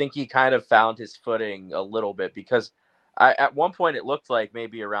 I think he kind of found his footing a little bit because at one point it looked like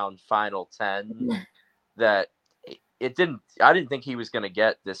maybe around Final 10 that I didn't think he was going to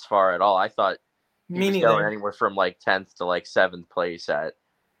get this far at all. I thought he was going anywhere from like 10th to like 7th place at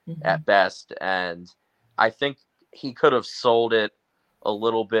best. And I think he could have sold it a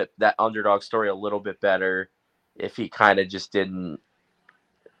little bit, that underdog story a little bit better if he kind of just didn't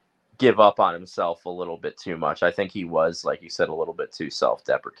give up on himself a little bit too much. I think he was, like you said, a little bit too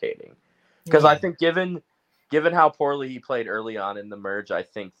self-deprecating. Because I think given how poorly he played early on in the merge, I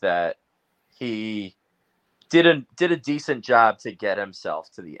think that he did a decent job to get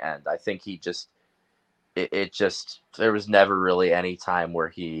himself to the end. I think he just there was never really any time where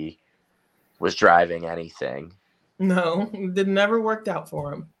he was driving anything. No, it never worked out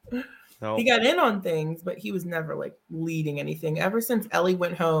for him. No. He got in on things, but he was never like leading anything. Ever since Ellie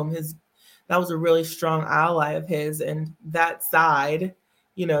went home, that was a really strong ally of his, and that side,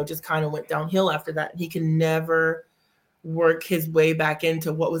 just kind of went downhill after that. He can never work his way back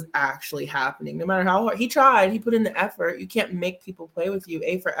into what was actually happening. No matter how hard he tried, he put in the effort. You can't make people play with you.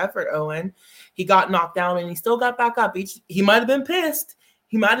 A for effort, Owen. He got knocked down and he still got back up. He might have been pissed.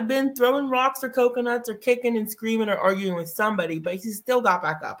 He might have been throwing rocks or coconuts or kicking and screaming or arguing with somebody, but he still got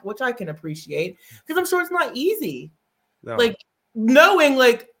back up, which I can appreciate because I'm sure it's not easy. No. Like knowing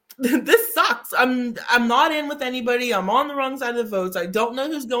like this sucks. I'm not in with anybody. I'm on the wrong side of the votes. I don't know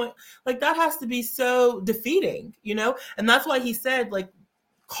who's going. Like that has to be so defeating, And that's why he said like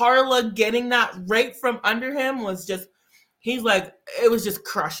Carla getting that right from under him was just. He's like it was just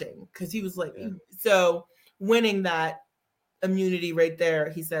crushing because he was like so winning that immunity right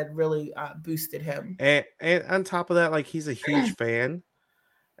there. He said really boosted him. And on top of that, like he's a huge fan,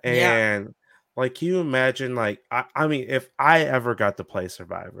 and. Like, can you imagine, like, I mean, if I ever got to play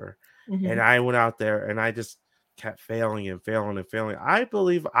Survivor and I went out there and I just kept failing and failing and failing, I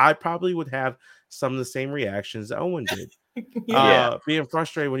believe I probably would have some of the same reactions that Owen did. Being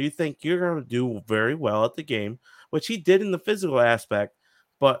frustrated when you think you're going to do very well at the game, which he did in the physical aspect,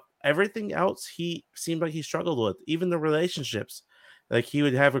 but everything else he seemed like he struggled with, even the relationships. Like, he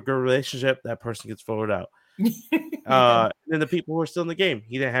would have a good relationship, that person gets voted out. Then the people who are still in the game,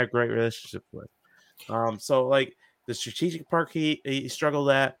 he didn't have a great relationship with. So like the strategic part, he struggled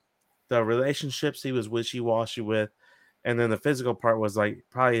at. the relationships he was wishy-washy with, and then the physical part was like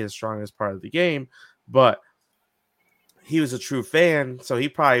probably his strongest part of the game, but he was a true fan, so he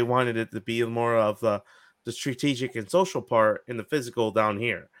probably wanted it to be more of the strategic and social part and the physical down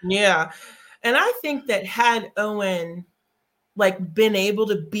here. Yeah. And I think that had Owen like been able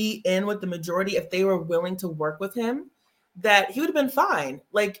to be in with the majority, if they were willing to work with him, that he would have been fine.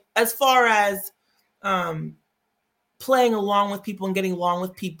 Like as far as playing along with people and getting along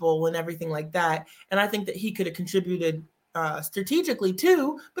with people and everything like that. And I think that he could have contributed strategically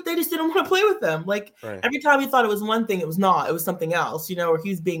too, but they just didn't want to play with them. Like every time he thought it was one thing, it was not. It was something else, you know, or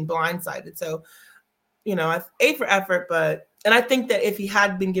he's being blindsided. So, you know, A for effort, and I think that if he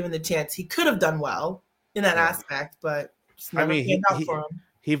had been given the chance, he could have done well in that aspect, but just never came out for him.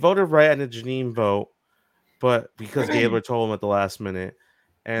 He voted right on the Janine vote, but because Gabler told him at the last minute,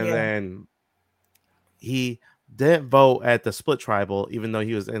 and then he didn't vote at the split tribal, even though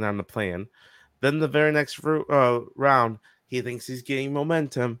he was in on the plan. Then the very next round, he thinks he's getting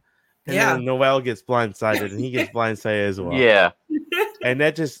momentum, and then Noel gets blindsided, and he gets blindsided as well. Yeah, and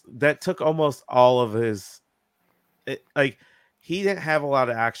that took almost all of his. Like he didn't have a lot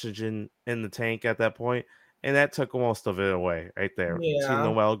of oxygen in the tank at that point, and that took most of it away right there. Yeah. See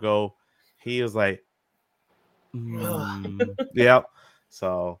Noel go, he was like, yep.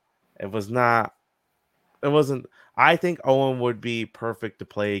 So it was not. It wasn't. I think Owen would be perfect to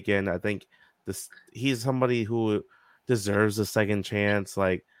play again. I think he's somebody who deserves a second chance.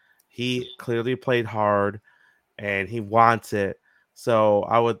 Like he clearly played hard and he wants it. So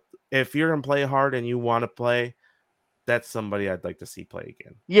I would, if you're gonna play hard and you want to play, that's somebody I'd like to see play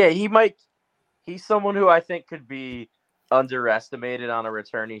again. Yeah, he's someone who I think could be underestimated on a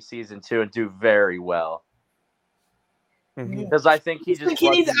returning season 2 and do very well. Because I think he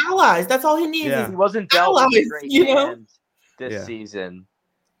needs allies. That's all he needs. Yeah. He wasn't dealt with a great hand this season,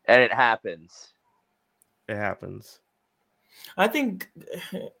 and it happens. It happens. I think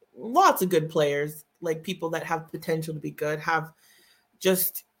lots of good players, like people that have potential to be good,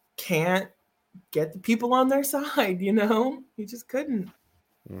 just can't get the people on their side. You know, he just couldn't.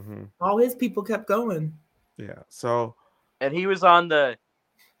 All his people kept going. Yeah. So, and he was on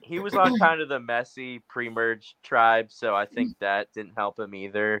kind of the messy pre-merge tribe, so I think that didn't help him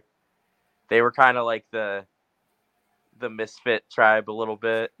either. They were kind of like the misfit tribe a little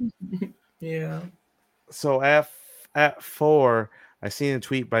bit. Yeah. So at 4, I seen a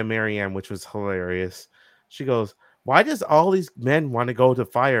tweet by Marianne, which was hilarious. She goes, "Why does all these men want to go to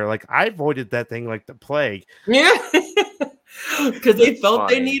fire? Like I avoided that thing like the plague." Yeah. Because they felt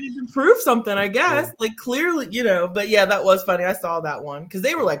they needed to prove something, I guess. Yeah. Like clearly, you know, but yeah, that was funny. I saw that one because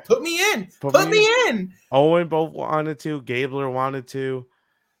they were like, put me in. Owen both wanted to, Gabler wanted to,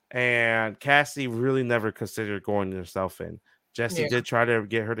 and Cassie really never considered going herself in. Jesse did try to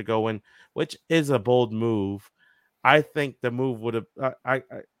get her to go in, which is a bold move. I think the move would have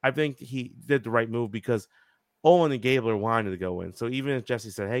I think he did the right move because Owen and Gabler wanted to go in. So even if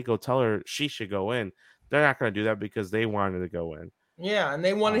Jesse said, hey, go tell her she should go in, they're not going to do that because they wanted to go in. Yeah, and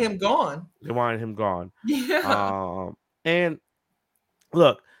they wanted him gone. They wanted him gone. Yeah. And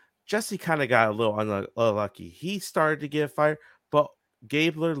look, Jesse kind of got a little unlucky. He started to get fired, but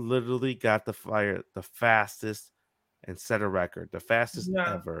Gabler literally got the fire the fastest and set a record, the fastest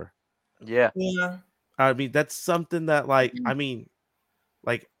ever. Yeah. Yeah. I mean, that's something that, like, I mean,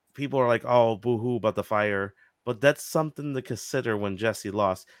 like, people are like, oh, boo-hoo about the fire. But that's something to consider when Jesse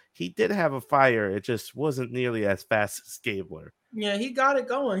lost. He did have a fire. It just wasn't nearly as fast as Gabler. Yeah, he got it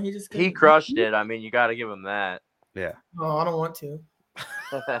going. He crushed it. I mean, you got to give him that. Yeah. Oh, I don't want to.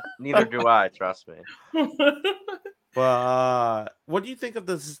 Neither do I. Trust me. But what do you think of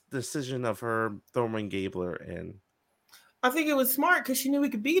this decision of her throwing Gabler in? I think it was smart because she knew we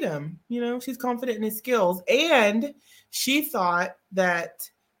could beat him. You know, she's confident in his skills. And she thought that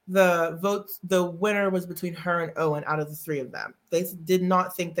the winner was between her and Owen out of the three of them. They did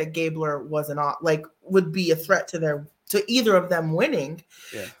not think that Gabler would be a threat to either of them winning.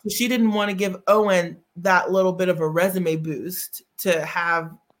 Yeah. So she didn't want to give Owen that little bit of a resume boost to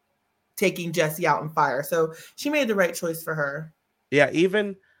have taking Jesse out in fire. So she made the right choice for her. Yeah,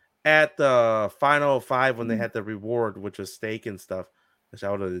 even at the final 5 when they had the reward, which was steak and stuff, which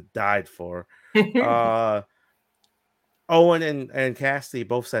I would have died for. Owen and Cassidy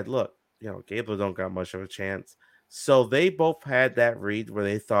both said, look, you know, Gabler don't got much of a chance. So they both had that read where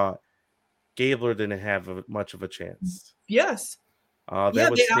they thought Gabler didn't have much of a chance. Yes. That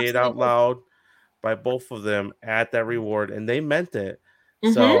was stated out loud by both of them at that reward, and they meant it.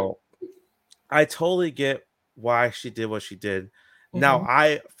 Mm-hmm. So I totally get why she did what she did. Mm-hmm. Now,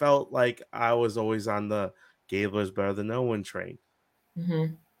 I felt like I was always on the Gabler's better than Owen train.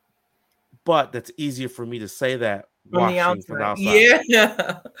 Mm-hmm. but that's easier for me to say that From the watching from the outside. outside.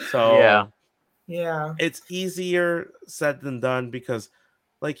 Yeah. So Yeah. it's easier said than done because,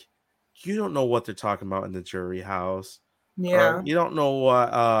 like, you don't know what they're talking about in the jury house. Yeah. You don't know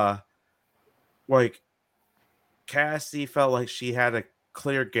what like Cassie felt like she had a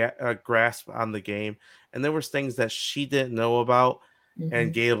clear grasp on the game, and there was things that she didn't know about,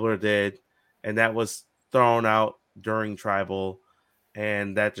 and Gabler did, and that was thrown out during tribal,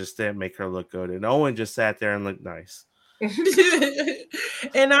 and that just didn't make her look good. And Owen just sat there and looked nice.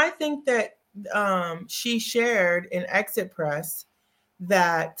 And I think that she shared in Exit Press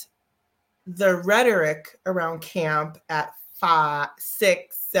that the rhetoric around camp at 5,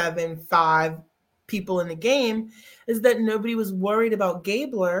 6, 7, 5 people in the game is that nobody was worried about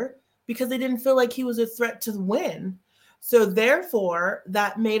Gabler because they didn't feel like he was a threat to win. So therefore,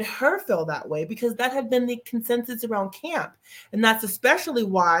 that made her feel that way because that had been the consensus around camp. And that's especially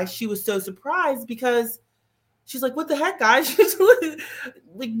why she was so surprised because she's like, what the heck, guys?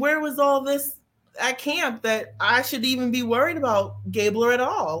 Like, where was all this at camp that I should even be worried about Gabler at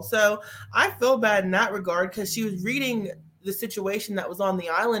all? So I feel bad in that regard because she was reading the situation that was on the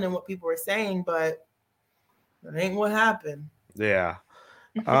island and what people were saying, but that ain't what happened. Yeah.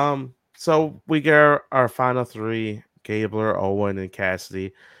 So we get our final three: Gabler, Owen, and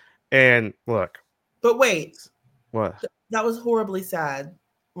Cassidy. And look. But wait. What? That was horribly sad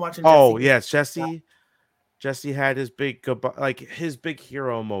watching Oh, Jesse. yes, Jesse had his big goodbye, like his big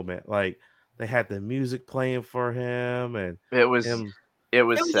hero moment. Like they had the music playing for him, and it was sad. A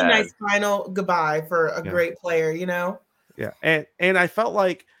nice final goodbye for a great player, you know. Yeah, and I felt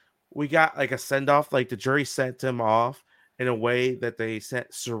like we got like a send off. Like the jury sent him off in a way that they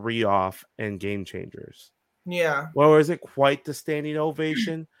sent Suri off in Game Changers. Yeah. Well, isn't quite the standing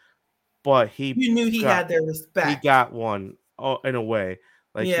ovation, but you knew he had their respect. He got one in a way.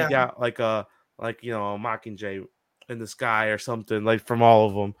 Like he got like a Mockingjay in the sky or something, like from all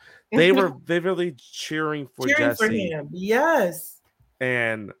of them. They were vividly cheering for Jesse. For him. Yes.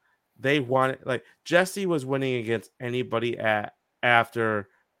 And they wanted, like, Jesse was winning against anybody after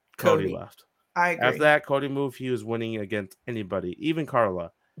Cody left. I agree. After that Cody move, he was winning against anybody, even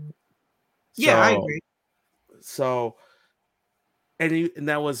Carla. Yeah, I agree. So and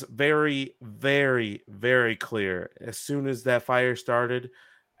that was very, very, very clear. As soon as that fire started,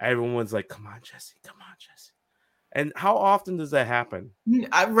 everyone was like, come on, Jesse, come on, Jesse. And how often does that happen?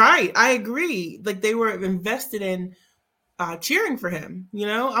 Right. I agree. Like they were invested in cheering for him. You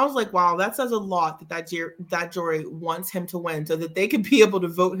know, I was like, wow, that says a lot that jury wants him to win so that they could be able to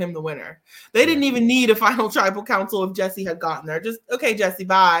vote him the winner. They didn't even need a final tribal council if Jesse had gotten there. Just, okay, Jesse,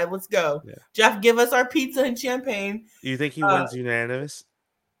 bye. Let's go. Yeah. Jeff, give us our pizza and champagne. You think he wins unanimous?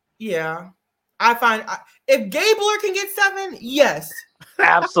 Yeah. I find if Gabler can get 7, yes.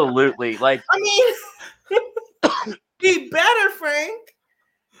 Absolutely. Like, I mean, be better, Frank.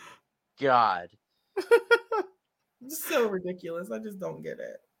 God. It's so ridiculous. I just don't get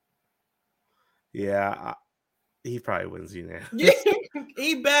it. Yeah, he probably wins unanimous.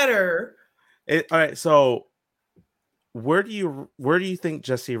 He better. All right, so where do you think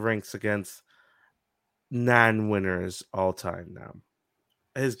Jesse ranks against non-winners all time now?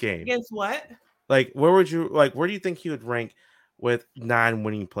 His game against what? Like, where do you think he would rank with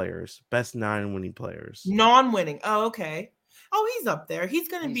non-winning players? Best non-winning players. Non-winning. Oh, okay. Oh, he's up there. He's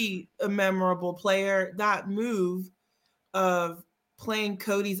going to be a memorable player. That move of playing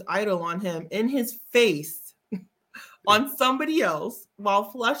Cody's idol on him in his face on somebody else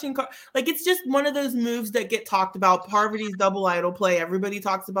while flushing. Like, it's just one of those moves that get talked about. Parvati's double idol play. Everybody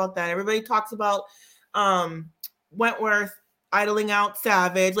talks about that. Everybody talks about Wentworth idling out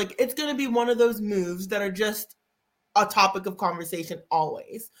Savage. Like, it's going to be one of those moves that are just a topic of conversation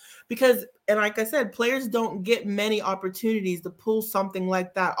always, because, and like I said, players don't get many opportunities to pull something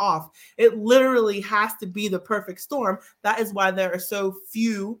like that off. It literally has to be the perfect storm. That is why there are so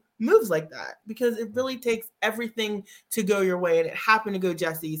few moves like that, because it really takes everything to go your way, and it happened to go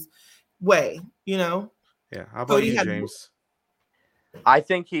Jesse's way, you know. Yeah. How about you, James? I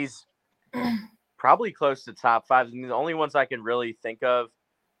think he's probably close to top 5. I mean, the only ones I can really think of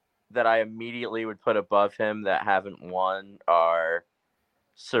that I immediately would put above him that haven't won are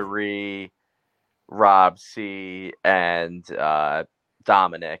Suri, Rob C, and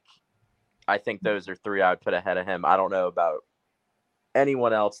Dominic. I think those are 3 I would put ahead of him. I don't know about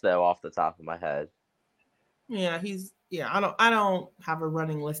anyone else though off the top of my head. Yeah, I don't have a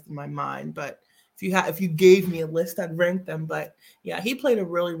running list in my mind, but if you gave me a list, I'd rank them. But yeah, he played a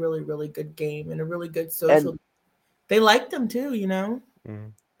really, really, really good game and a really good social. And they liked him too, you know. Mm-hmm.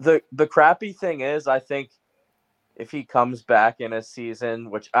 The crappy thing is, I think if he comes back in a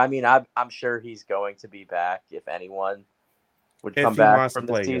season, which I mean, I'm sure he's going to be back. If anyone would If come he back wants from to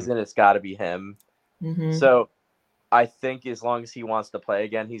the play again. season, it's got to be him. Mhm. So I think as long as he wants to play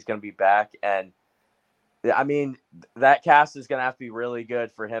again, he's going to be back. And I mean, that cast is going to have to be really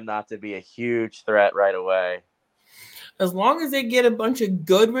good for him not to be a huge threat right away. As long as they get a bunch of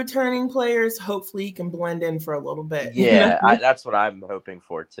good returning players, hopefully he can blend in for a little bit. Yeah, that's what I'm hoping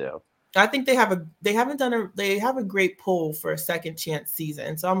for too. I think they have a great pull for a second chance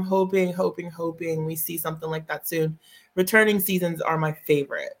season. So I'm hoping we see something like that soon. Returning seasons are my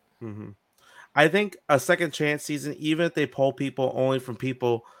favorite. Mm-hmm. I think a second chance season, even if they pull people only from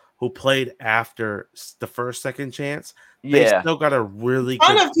people who played after the first second chance, they still got a really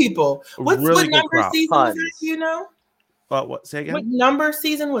ton good of people. What number crop. season was that? Do you know? What? Say again? What number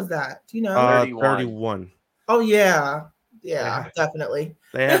season was that? Do you know? 31. Oh yeah, definitely.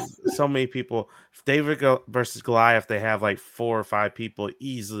 They have so many people. If David versus Goliath, they have like 4 or 5 people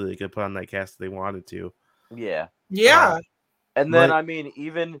easily they could put on that cast if they wanted to. Yeah. Like- And then I mean,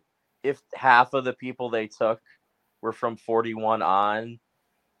 even if half of the people they took were from 41 on,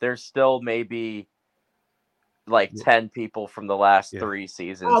 there's still maybe like 10 people from the last 3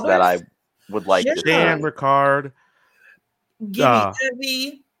 seasons that I would like to Shan, see. Ricard. Give me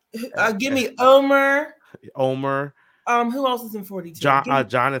Evie. Give me Omer. Who else is in 42?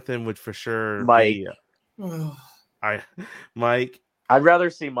 Jonathan would for sure Mike. Mike. I'd rather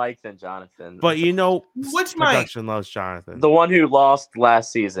see Mike than Jonathan. But you know, which production loves Jonathan. The one who lost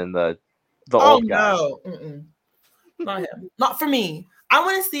last season, the old guy. Oh no. Not him. Not for me. I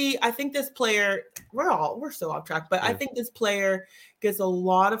want to see. I think this player. We're so off track, but I think this player gets a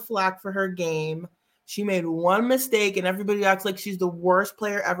lot of flack for her game. She made one mistake, and everybody acts like she's the worst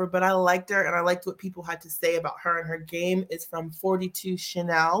player ever. But I liked her, and I liked what people had to say about her and her game. Is from 42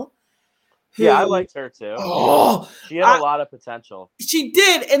 Chanel. Yeah, I liked her too. She had a lot of potential. She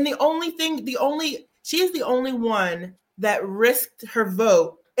did, and she is the only one that risked her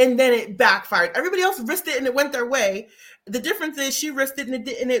vote, and then it backfired. Everybody else risked it, and it went their way. The difference is she risked it,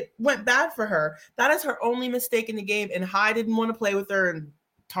 and it went bad for her. That is her only mistake in the game, and High didn't want to play with her and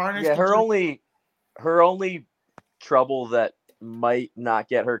tarnish. Yeah, her only trouble that might not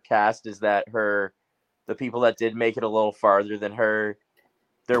get her cast is that the people that did make it a little farther than her,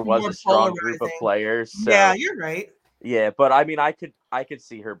 there was a strong group of players. So, yeah, you're right. Yeah, but I mean, I could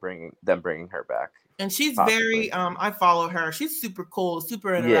see her bringing her back. And she's very I follow her. She's super cool,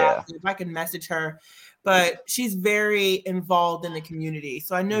 super interactive. Yeah. I can message her, but she's very involved in the community.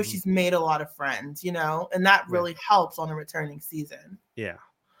 So I know she's made a lot of friends, and that really helps on a returning season. Yeah.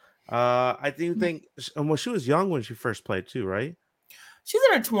 I do think she was young when she first played too, right? She's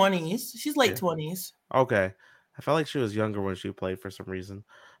in her 20s. She's late 20s. Okay. I felt like she was younger when she played for some reason.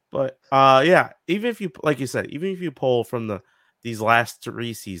 But even if you, like you said, even if you pull from these last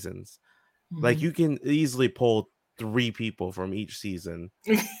 3 seasons, like you can easily pull 3 people from each season.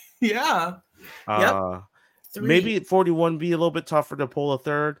 Yeah. Maybe 41 be a little bit tougher to pull a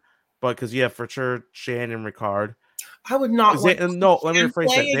third, but because you have for sure Shan and Ricard. I would not. Let me rephrase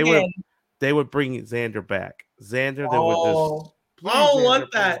that. They would bring Xander back. Xander, they would just. I don't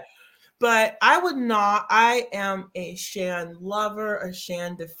want that. But I would not. I am a Shan lover, a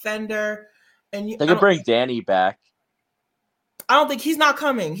Shan defender, and they could bring Danny back. I don't think he's not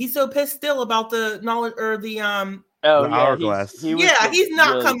coming. He's so pissed still about the knowledge or the hourglass. He's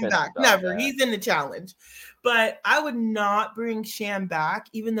not really coming back. Never. That. He's in the challenge. But I would not bring Shan back,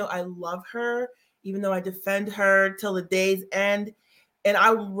 even though I love her, even though I defend her till the day's end. And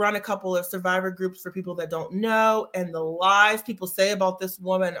I run a couple of survivor groups for people that don't know. And the lies people say about this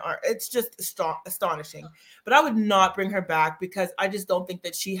woman it's just astonishing. But I would not bring her back because I just don't think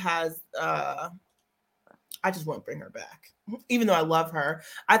that she has, I just won't bring her back. Even though I love her,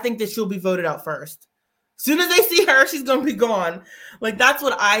 I think that she'll be voted out first. As soon as they see her, she's going to be gone. Like, that's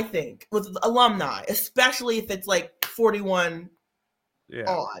what I think with alumni, especially if it's like 41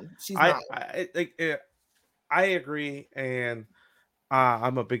 on. She's not. I agree. And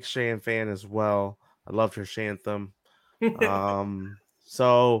I'm a big Shan fan as well. I loved her Shantham.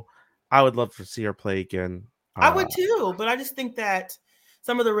 So I would love to see her play again. I would too, but I just think that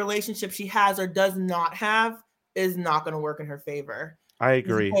some of the relationships she has or does not have is not going to work in her favor. I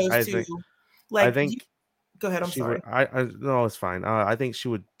agree. I think. Go ahead. I'm sorry. No, it's fine. I think she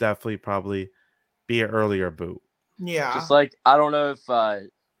would definitely probably be an earlier boot. Yeah. Just like I don't know if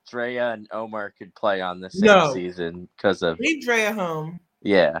Drea and Omar could play on this same season because of leave Drea home.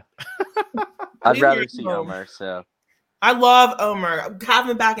 Yeah. I'd rather see Omar. So I love Omar. Have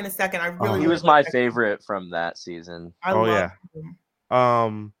him back in a second. I really he was my favorite from that season. I love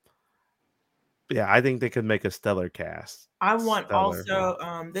him. Yeah, I think they could make a stellar cast. I want Stellar.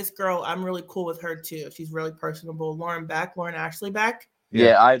 also this girl. I'm really cool with her too. She's really personable. Lauren Ashley Beck.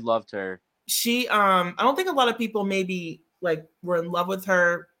 Yeah, I loved her. She I don't think a lot of people maybe like were in love with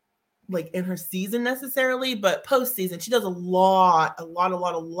her like in her season necessarily, but postseason she does a lot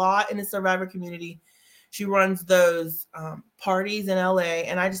in the Survivor community. She runs those parties in LA,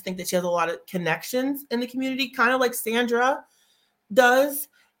 and I just think that she has a lot of connections in the community, kind of like Sandra does.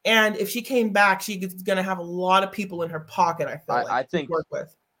 And if she came back, she's going to have a lot of people in her pocket. I feel like I think to work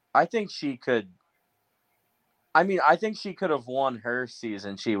with. I think she could. I mean, I think she could have won her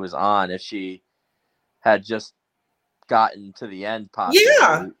season she was on if she had just gotten to the end, possibly.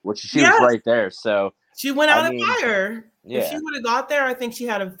 Yeah, which she was right there. So she went out of fire. Yeah. If she would have got there, I think she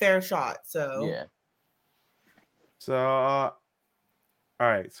had a fair shot. So yeah. So, all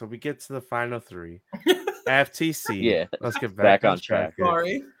right. So we get to the final three. FTC. Yeah. Let's get back on track.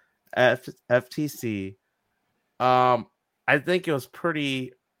 Sorry. FTC. I think it was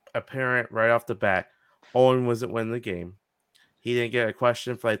pretty apparent right off the bat. Owen wasn't winning the game. He didn't get a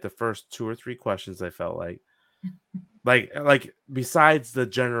question for like the first 2 or 3 questions. I felt like besides the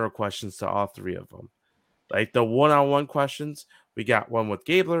general questions to all 3 of them, like the one-on-one questions, we got one with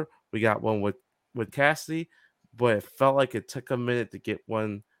Gabler, we got one with Cassidy, but it felt like it took a minute to get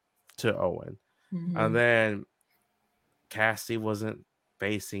one to Owen. Mm-hmm. And then Cassidy wasn't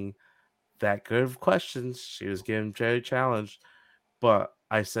facing that good of questions. She was getting very challenged. But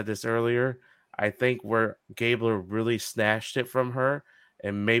I said this earlier, I think where Gabler really snatched it from her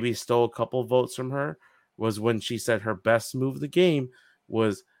and maybe stole a couple votes from her was when she said her best move of the game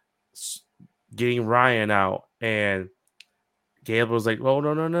was getting Ryan out. And Gabler was like, oh,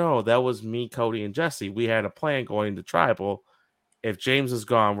 no. That was me, Cody, and Jesse. We had a plan going to Tribal. If James is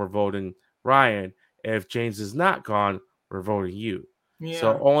gone, we're voting Ryan. If James is not gone, we're voting you. Yeah.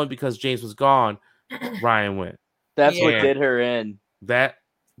 So only because James was gone, Ryan went. That's what did her in. That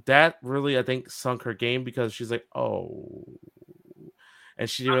really, I think, sunk her game because she's like, oh. And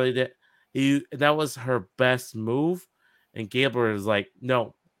she really did. That was her best move. And Gabler is like,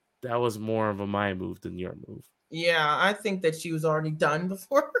 no, that was more of a my move than your move. Yeah, I think that she was already done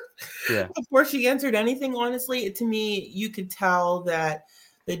before. Yeah. Before she answered anything, honestly, to me, you could tell that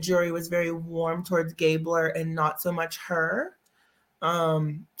the jury was very warm towards Gabler and not so much her.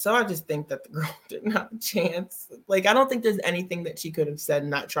 So I just think that the girl didn't have a chance. Like, I don't think there's anything that she could have said in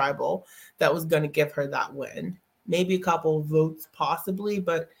that Tribal that was going to give her that win. Maybe a couple of votes possibly,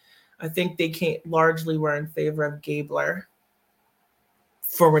 but I think they largely were in favor of Gabler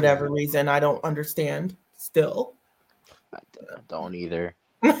for whatever reason. I don't understand still. I don't either.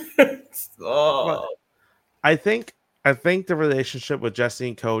 Well, I think the relationship with Jesse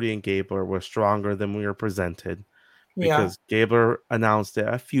and Cody and Gabler was stronger than we were presented. Because Gabler announced it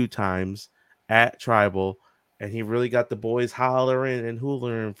a few times at Tribal, and he really got the boys hollering and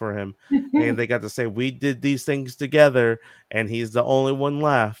hollering for him. And they got to say, we did these things together, and he's the only one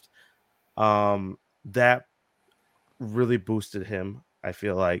left. That really boosted him, I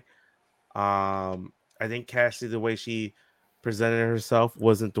feel like. I think Cassidy, the way she presented herself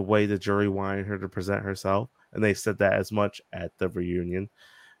wasn't the way the jury wanted her to present herself. And they said that as much at the reunion.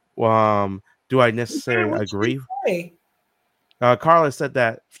 Do I necessarily agree? Carla said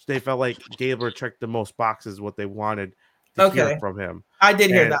that they felt like Gabler checked the most boxes what they wanted to hear from him. I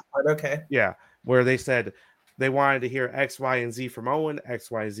did hear that part. Okay. Yeah. Where they said they wanted to hear X, Y, and Z from Owen,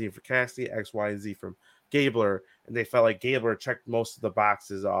 X, Y, and Z for Cassidy, X, Y, and Z from Gabler. And they felt like Gabler checked most of the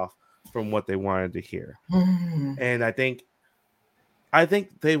boxes off from what they wanted to hear. And I think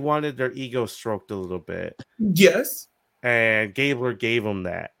they wanted their ego stroked a little bit. Yes. And Gabler gave them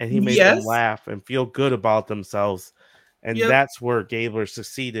that, and he made them laugh and feel good about themselves. And that's where Gabler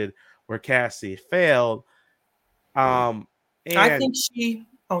succeeded, where Cassie failed. And I think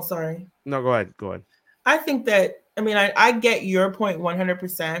sorry. No, go ahead. I think that, I mean, I get your point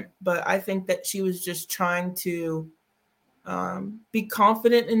 100%, but I think that she was just trying to be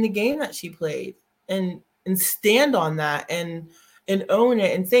confident in the game that she played and stand on that and own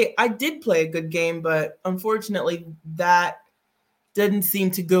it and say, I did play a good game, but unfortunately that didn't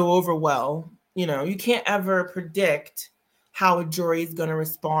seem to go over well. You know, you can't ever predict how a jury is going to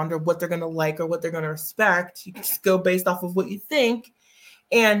respond or what they're going to like or what they're going to respect. You can just go based off of what you think.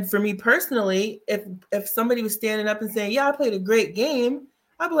 And for me personally, if somebody was standing up and saying, yeah, I played a great game,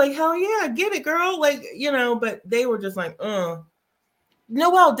 I'd be like, hell yeah, get it, girl. Like, you know, but they were just like,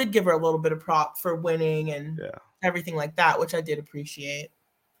 Noelle did give her a little bit of prop for winning and everything like that, which I did appreciate.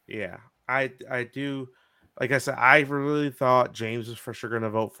 Yeah, I do. Like I said, I really thought James was for sure going to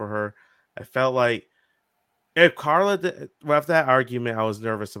vote for her. I felt like If Carla left that argument, I was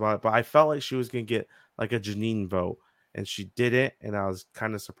nervous about it, but I felt like she was gonna get like a Janine vote, and she didn't, and I was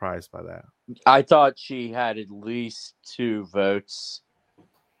kind of surprised by that. I thought she had at least 2 votes.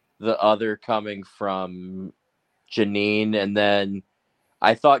 The other coming from Janine, and then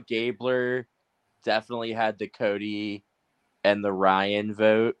I thought Gabler definitely had the Cody and the Ryan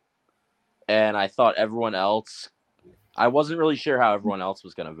vote, and I thought everyone else. I wasn't really sure how everyone else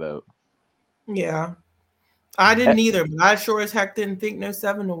was gonna vote. Yeah. I didn't either, but I sure as heck didn't think no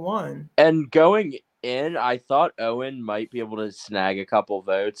 7-1. And going in, I thought Owen might be able to snag a couple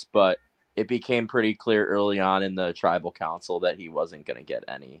votes, but it became pretty clear early on in the tribal council that he wasn't going to get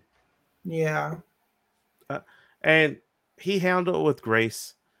any. Yeah. And he handled it with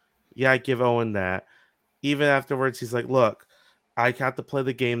grace. Yeah, I give Owen that. Even afterwards, he's like, look, I got to play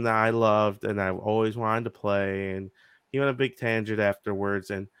the game that I loved and I've always wanted to play. And he went a big tangent afterwards.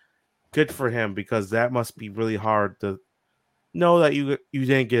 And good for him, because that must be really hard to know that you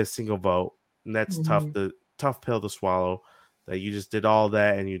didn't get a single vote. And that's tough pill to swallow, that you just did all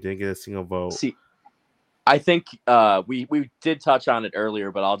that and you didn't get a single vote. See, I think we did touch on it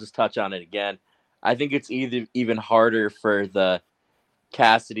earlier, but I'll just touch on it again. I think it's even harder for the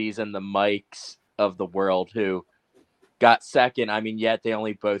Cassidys and the Mikes of the world who got second. I mean, yet they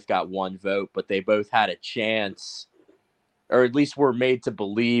only both got 1 vote, but they both had a chance, or at least were made to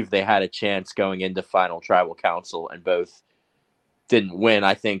believe they had a chance going into final tribal council, and both didn't win.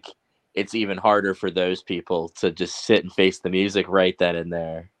 I think it's even harder for those people to just sit and face the music right then and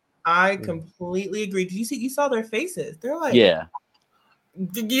there. I completely agree. Did you saw their faces? They're like, yeah. And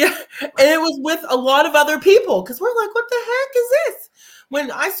it was with a lot of other people, because we're like, what the heck is this?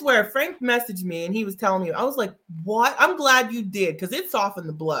 When I swear Frank messaged me and he was telling me, I was like, what? I'm glad you did, because it softened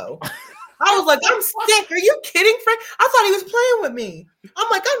the blow. I was like, I'm sick. Are you kidding, Frank? I thought he was playing with me. I'm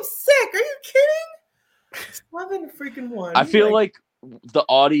like, I'm sick. Are you kidding? 7-1. I feel like the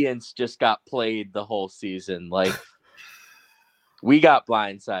audience just got played the whole season. Like, we got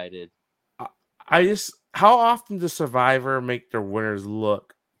blindsided. How often does Survivor make their winners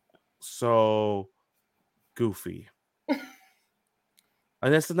look so goofy?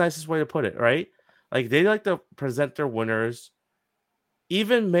 And that's the nicest way to put it, right? Like, they like to present their winners.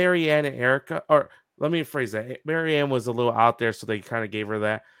 Even Marianne and Erica, or let me phrase that. Marianne was a little out there, so they kind of gave her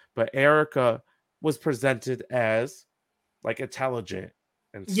that. But Erica was presented as like intelligent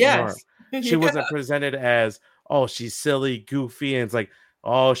and smart. Yes. She wasn't presented as, oh, she's silly, goofy, and it's like,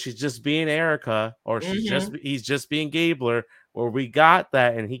 oh, she's just being Erica, or he's just being Gabler. Or we got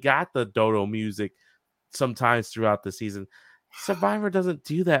that, and he got the dodo music sometimes throughout the season. Survivor doesn't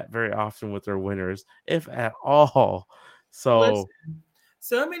do that very often with their winners, if at all. So. Listen,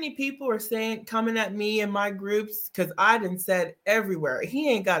 so many people are coming at me in my groups, because I done said everywhere,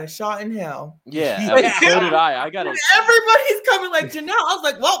 he ain't got a shot in hell. Yeah, so did I. I got it. Everybody's coming like Janelle. I was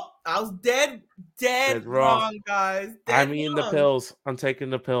like, well, I was dead wrong, guys. I'm eating the pills. I'm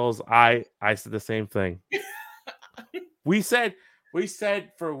taking the pills. I said the same thing. We said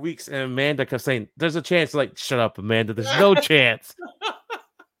for weeks, and Amanda kept saying, "There's a chance." Like, shut up, Amanda. There's no chance.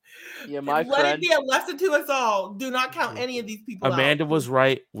 Yeah, Let it be a lesson to us all. Do not count any of these people Amanda was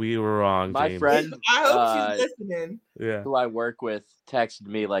right. We were wrong. My James. friend, I hope she's listening. Yeah, who I work with, texted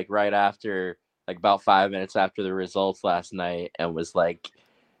me like right after, like about 5 minutes after the results last night, and was like,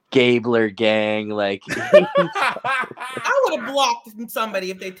 "Gabler gang." Like, I would have blocked somebody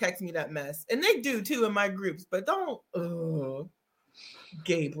if they text me that mess, and they do too in my groups. But don't,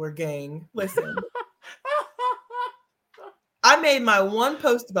 Gabler gang. Listen. I made my 1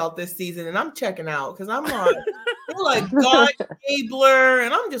 post about this season, and I'm checking out, because I'm like, God, Gabler,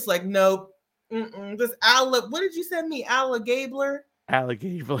 and I'm just like, nope. This what did you send me? Gabler?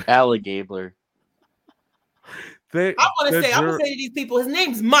 Gabler. Gabler. I'm gonna say to these people, his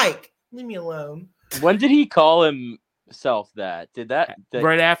name's Mike. Leave me alone. When did he call himself that? Did that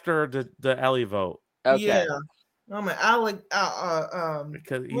right after the Ellie vote? Okay. Yeah. I'm an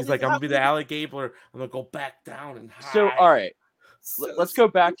because he's like, I'm gonna be the Gabler. I'm gonna go back down and hide. So, all right, let's go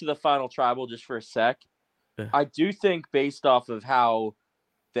back to the final tribal just for a sec. I do think, based off of how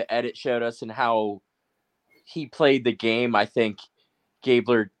the edit showed us and how he played the game, I think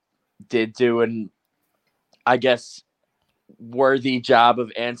Gabler did do an, I guess, worthy job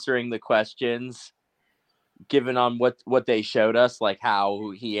of answering the questions, given on what they showed us, like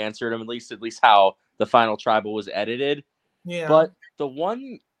how he answered them, at least how the final tribal was edited. Yeah. But the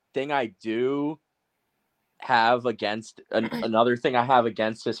one thing I do have against another thing I have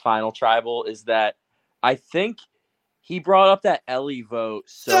against his final tribal is that I think he brought up that Ellie vote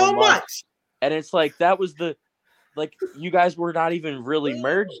so much. And it's like, that was the like you guys were not even really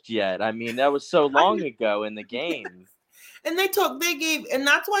merged yet. I mean, that was so long ago in the game. And they gave, and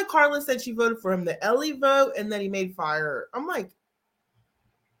that's why Carla said she voted for him, the Ellie vote, and then he made fire. I'm like,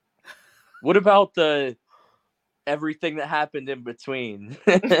 what about everything that happened in between?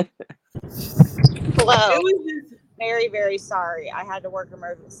 Hello. it was just, Very, very sorry. I had to work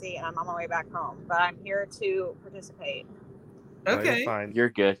emergency and I'm on my way back home, but I'm here to participate. No, you're okay. fine. You're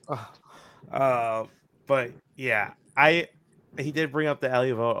good. But yeah, he did bring up the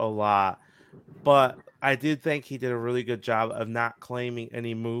Ellie vote a lot, but I did think he did a really good job of not claiming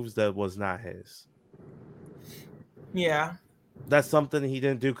any moves that was not his. Yeah. That's something he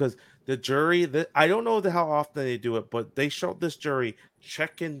didn't do because the jury, I don't know how often they do it, but they showed this jury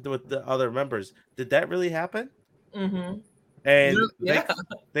check in with the other members. Did that really happen? Mm-hmm. And Yeah.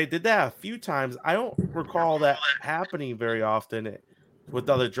 they did that a few times. I don't recall that happening very often with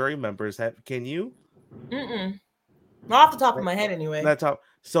other jury members. Can you? Mm-mm. Not off the top of my head, anyway. That's how.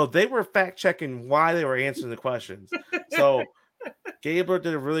 So they were fact checking why they were answering the questions. So Gabler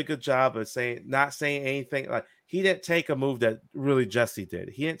did a really good job of not saying anything. Like he didn't take a move that really Jesse did.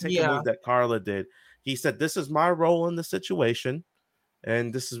 He didn't take a move that Carla did. He said, "This is my role in the situation,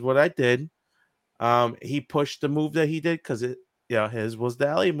 and this is what I did." He pushed the move that he did because his was the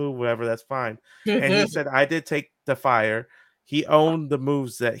alley move, whatever. That's fine. And he said, "I did take the fire." He owned the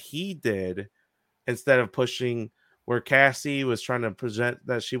moves that he did instead of pushing where Cassie was trying to present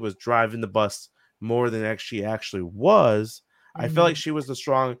that she was driving the bus more than she actually was. I feel like she was the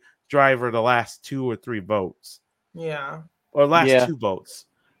strong driver the last 2 or 3 votes. Yeah. Or last 2 votes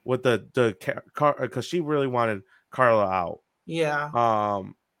with the car because she really wanted Carla out. Yeah.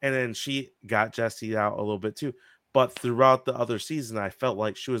 And then she got Jesse out a little bit too. But throughout the other season, I felt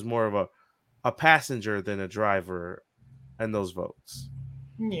like she was more of a passenger than a driver in those votes.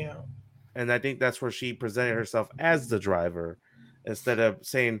 Yeah. And I think that's where she presented herself as the driver instead of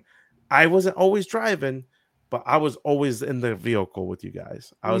saying, I wasn't always driving, but I was always in the vehicle with you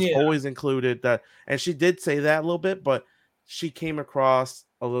guys. I was always included. And she did say that a little bit, but she came across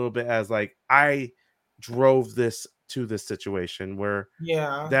a little bit as like, I drove this to this situation where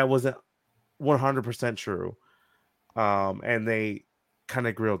that wasn't 100% true. And they kind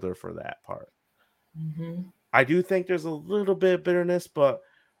of grilled her for that part. Mm-hmm. I do think there's a little bit of bitterness, but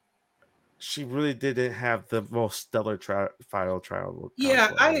she really didn't have the most stellar final trial.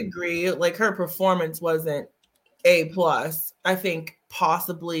 Yeah, I agree. Like her performance wasn't A+. I think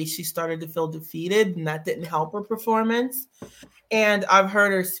possibly she started to feel defeated and that didn't help her performance. And I've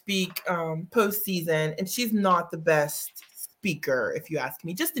heard her speak postseason, and she's not the best speaker, if you ask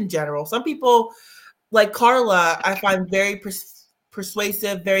me, just in general. Some people, like Carla, I find very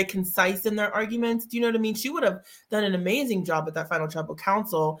persuasive, very concise in their arguments. Do you know what I mean? She would have done an amazing job at that final tribal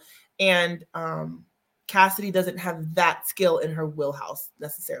council. And Cassidy doesn't have that skill in her wheelhouse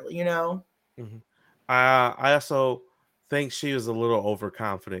necessarily, you know? Mm-hmm. I also think she was a little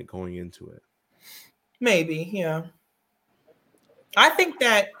overconfident going into it. Maybe, yeah. I think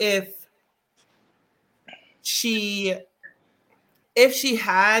that if she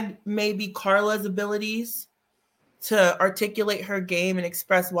had maybe Carla's abilities to articulate her game and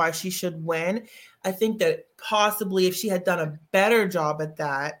express why she should win, I think that possibly if she had done a better job at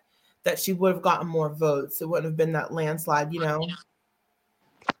that she would have gotten more votes. It wouldn't have been that landslide, you know?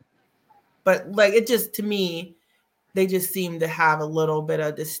 But like, it just, to me, they just seemed to have a little bit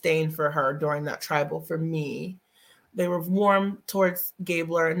of disdain for her during that tribal for me. They were warm towards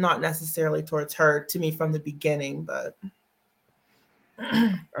Gabler and not necessarily towards her to me from the beginning, but.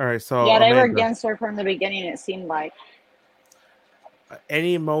 All right, so yeah, they were against her from the beginning, it seemed like.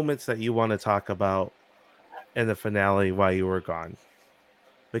 Any moments that you want to talk about in the finale while you were gone?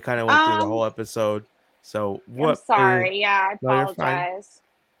 We kind of went through the whole episode. So what? I'm sorry. I apologize.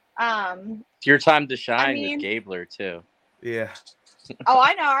 It's your time to shine with Gabler too. Yeah. Oh,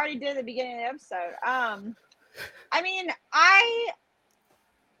 I know. I already did at the beginning of the episode. I mean,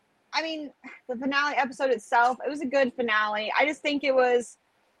 the finale episode itself, it was a good finale. I just think it was,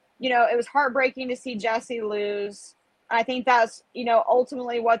 it was heartbreaking to see Jesse lose. I think that's,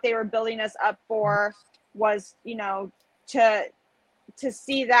 ultimately what they were building us up for was, to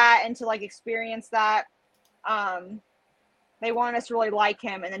see that and to like experience that. They wanted us to really like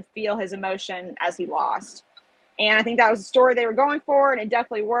him and then feel his emotion as he lost. And I think that was the story they were going for, and it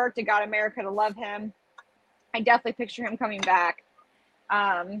definitely worked. It got America to love him. I definitely picture him coming back.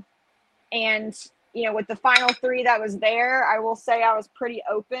 And, with the final 3 that was there, I will say I was pretty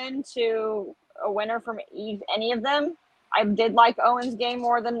open to a winner from any of them. I did like Owen's game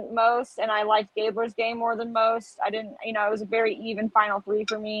more than most, and I liked Gabler's game more than most. I didn't, it was a very even final 3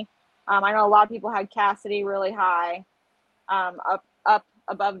 for me. I know a lot of people had Cassidy really high, up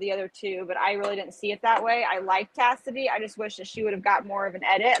above the other two, but I really didn't see it that way. I like Cassidy. I just wish that she would have got more of an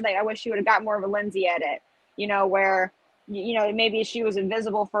edit. Like I wish she would have got more of a Lindsay edit, where maybe she was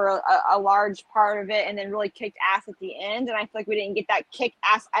invisible for a large part of it and then really kicked ass at the end. And I feel like we didn't get that kick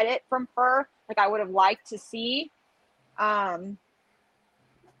ass edit from her like I would have liked to see. I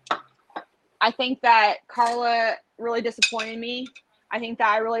think that Carla really disappointed me. I think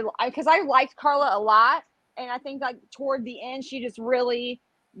that because I liked Carla a lot. And I think like toward the end, she just really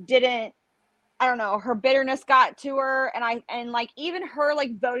didn't, I don't know, her bitterness got to her. And like even her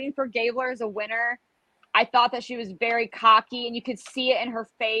like voting for Gabler as a winner, I thought that she was very cocky and you could see it in her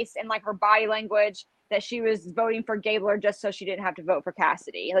face and like her body language that she was voting for Gabler just so she didn't have to vote for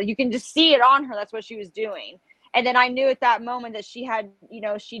Cassidy. Like you can just see it on her. That's what she was doing. And then I knew at that moment that she had,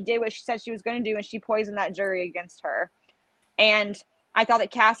 she did what she said she was going to do and she poisoned that jury against her. And I thought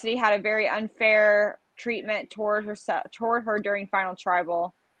that Cassidy had a very unfair treatment toward her during Final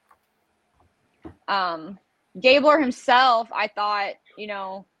Tribal. Gabler himself, I thought,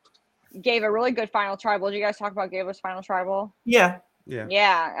 gave a really good Final Tribal. Did you guys talk about Gabler's Final Tribal? Yeah.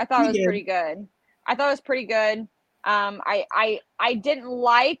 I thought it was pretty good. I didn't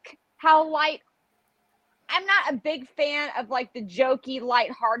like how I'm not a big fan of like the jokey,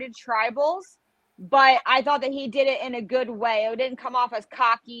 lighthearted tribals, but I thought that he did it in a good way. It didn't come off as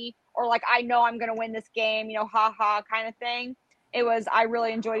cocky or like, I know I'm going to win this game, ha ha kind of thing. It was, I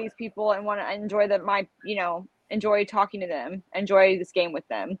really enjoy these people and want to enjoy enjoy talking to them, enjoy this game with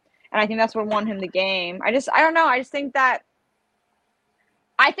them. And I think that's what won him the game. I don't know. I think that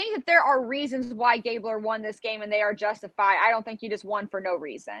there are reasons why Gabler won this game and they are justified. I don't think he just won for no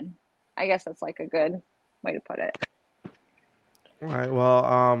reason. I guess that's like a good way to put it. All right.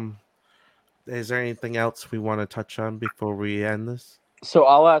 Well, is there anything else we want to touch on before we end this? So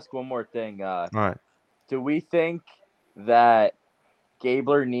I'll ask one more thing. All right. Do we think that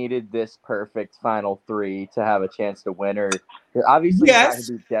Gabler needed this perfect final three to have a chance to win? Or obviously he had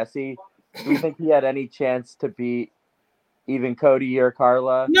to beat Jesse. Do we think he had any chance to beat even Cody or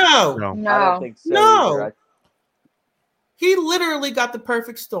Carla? No. I don't think so. No. He literally got the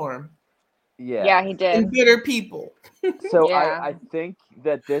perfect storm. Yeah, he did. And bitter people. So yeah. I think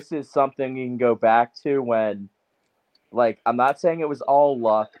that this is something you can go back to when, like, I'm not saying it was all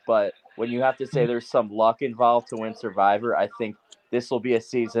luck, but when you have to say there's some luck involved to win Survivor, I think this will be a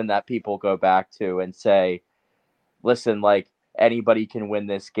season that people go back to and say, listen, like, anybody can win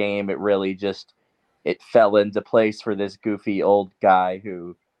this game. It really just, it fell into place for this goofy old guy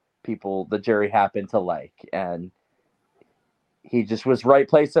who the jury happened to like. And he just was right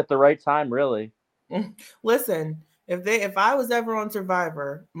place at the right time, really. Listen, if I was ever on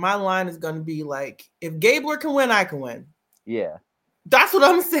Survivor, my line is going to be like, if Gabler can win, I can win. Yeah. That's what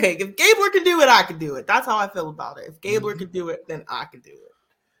I'm saying. If Gabler can do it, I can do it. That's how I feel about it. If Gabler can do it, then I can do it.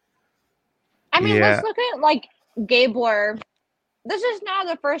 I mean, let's look at like Gabler. This is not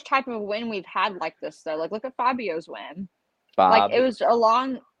the first type of win we've had like this, though. Like, look at Fabio's win. Like, it was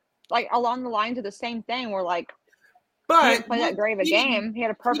along the lines of the same thing. Where like, but he didn't play that great of a game. He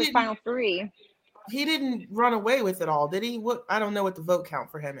had a perfect final three. He didn't run away with it all, did he? I don't know what the vote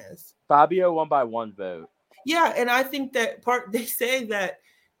count for him is. Fabio won by 1 vote. Yeah, and I think that they say that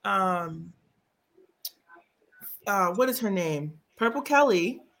what is her name? Purple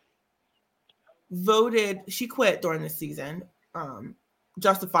Kelly voted, she quit during the season,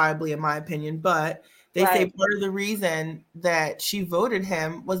 justifiably in my opinion, but they say part of the reason that she voted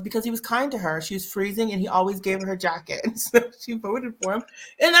him was because he was kind to her. She was freezing and he always gave her her jacket. So she voted for him.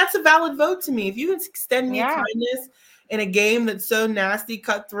 And that's a valid vote to me. If you can extend me kindness in a game that's so nasty,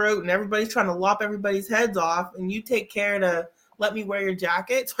 cutthroat, and everybody's trying to lop everybody's heads off, and you take care to let me wear your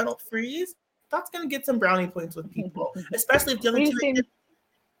jacket so I don't freeze, that's going to get some brownie points with people, especially if the other two.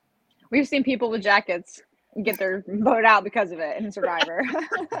 We've seen people with jackets get their vote out because of it in Survivor.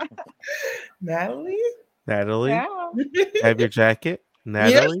 Natalie? Yeah. Have your jacket?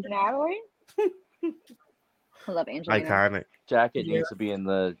 Natalie? Natalie? I love Angelina. Iconic. Jacket needs to be in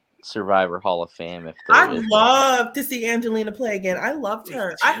the Survivor Hall of Fame. I'd love to see Angelina play again. I loved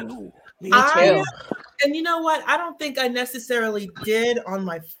her. Me too. And you know what? I don't think I necessarily did on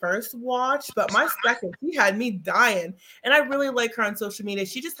my first watch, but my second, she had me dying. And I really like her on social media.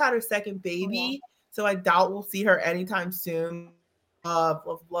 She just had her second baby, so I doubt we'll see her anytime soon.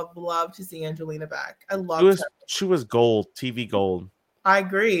 Love to see Angelina back. I love her. She was gold, TV gold. I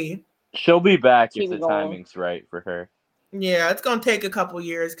agree. She'll be back if the timing's right for her. Yeah, it's gonna take a couple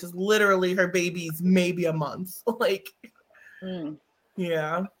years because literally her baby's maybe a month.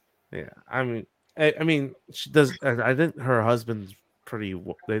 Yeah. I mean, she does. I think her husband's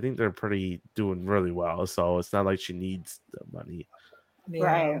they're pretty doing really well. So it's not like she needs the money. Yeah.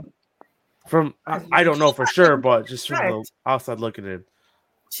 Right. From I don't know for sure, but just from the Respect. outside looking in.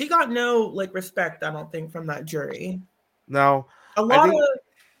 She got no like respect, I don't think, from that jury. Now A lot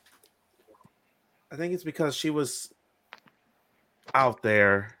I think it's because she was out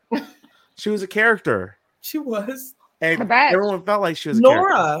there. She was a character. she was. I And bet. everyone felt like she was a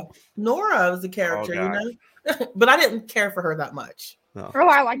character. Nora was a character, you gosh. know. But I didn't care for her that much. No. Oh,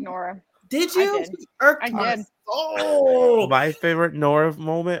 I like Nora. Did I you? did. She irked I my did. soul. My favorite Nora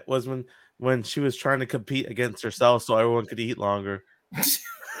moment was when she was trying to compete against herself so everyone could eat longer.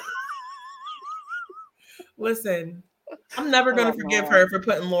 Listen, I'm never I gonna love forgive Nora. her for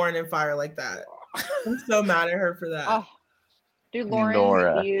putting Lauren in fire like that. I'm so mad at her for that. Oh, dude, Lauren's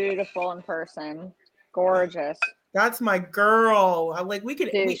Nora. beautiful in person. Gorgeous. That's my girl. We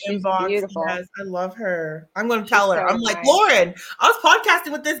could Dude, we she's inbox. beautiful. Yes, I love her. I'm gonna tell her. so I'm like, nice. Lauren, I was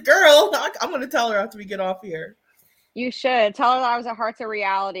podcasting with this girl. I'm gonna tell her after we get off here. You should tell her that I was at Hearts of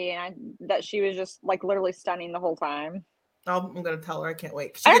Reality and that she was just like literally stunning the whole time. I'm gonna tell her. I can't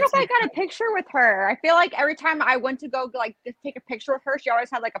wait. I don't know if I got a picture with her. I feel like every time I went to go like just take a picture with her, she always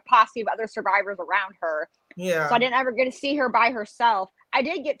had like a posse of other survivors around her. Yeah. So I didn't ever get to see her by herself. I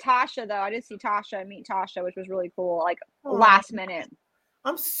did get Tasha though. I did see Tasha, meet Tasha, which was really cool. Like Aw. last minute.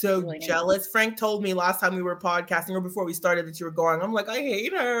 I'm so Really nice. jealous. Frank told me last time we were podcasting or before we started that you were going. I'm like, I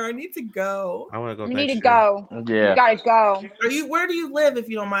hate her. I need to go. I want to go You next need to year. go. You Yeah. gotta go. Where do you live if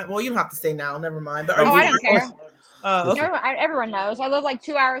you don't mind? Well, you don't have to say now, never mind. But are Oh, you I don't care. Oh, okay. Everyone knows. I live like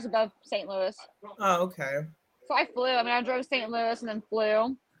 2 hours above St. Louis. Oh, okay. So I flew. I mean, I drove to St. Louis and then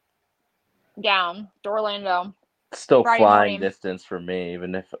flew down to Orlando. Still Friday flying morning. distance for me,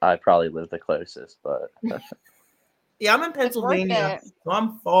 even if I probably live the closest. But Yeah, I'm in Pennsylvania, it. so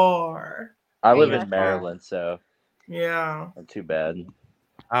I'm far. I Yeah, live you are in far. Maryland, so Yeah, not too bad.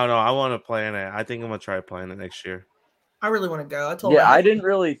 I don't know. I want to plan it. I think I'm gonna try playing it next year. I really want to go. I told Yeah, my I didn't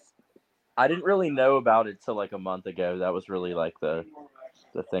really know about it till like a month ago. That was really like the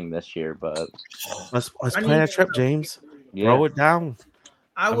thing this year. But Let's I plan need a to trip, go. James. yeah, Throw it down.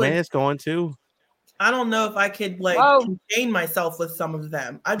 I would. Amanda's going too. I don't know if I could like Whoa. contain myself with some of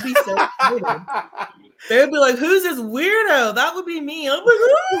them. I'd be so excited. They would be like, "Who's this weirdo?" That would be me. I'm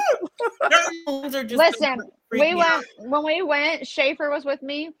like, certain ones are just Listen, freak we me out. went when we went. Schaefer was with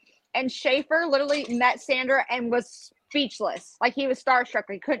me, and Schaefer literally met Sandra and was speechless. Like he was starstruck.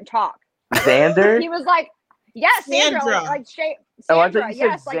 He couldn't talk. Xander. He was like, "Yes, Sandra." Sandra. Like Sandra. Oh, I thought you said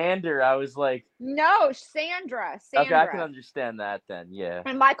Yes, like Xander. I was like, no, Sandra. okay, I can understand that then. Yeah.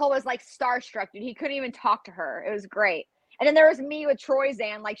 And Michael was like starstruck, dude. He couldn't even talk to her. It was great. And then there was me with Troy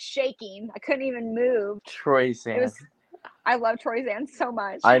Zan, like shaking. I couldn't even move. Troy Sand. I love Troy Zan so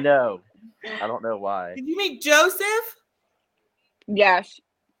much. I know. I don't know why. Did you meet Joseph? Yes,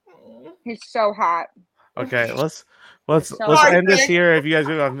 he's so hot. Okay, let's So end this Frank. here. If you guys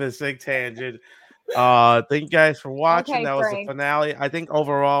go on this big tangent, thank you guys for watching. Okay, That was the Frank. finale. I think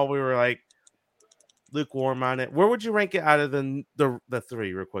overall we were like lukewarm on it. Where would you rank it out of the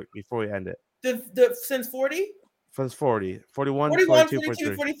three, real quick, before we end it? The since 40? From 40, 41, 41, 42,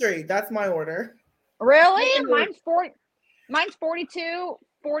 42, 43. 43. That's my order. Really? Yeah. Mine's 42,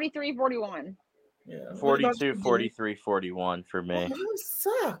 43, 41. Yeah. 42, 43, 41 for me. Oh, you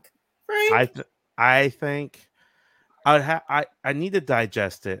suck. Frank. I think I need to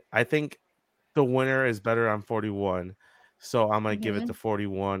digest it. I think the winner is better on 41. So I'm going to give it to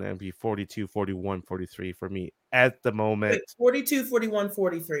 41 and be 42, 41, 43 for me at the moment. Wait, 42, 41,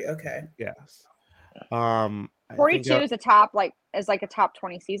 43. Okay. Yes. 42 is a top is like a top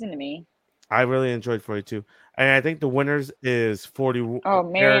 20 season to me. I really enjoyed 42. And I think the winners is 40. Oh,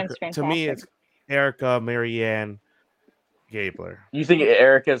 Marianne's Erica. To me, it's Erica, Marianne, Gabler. You think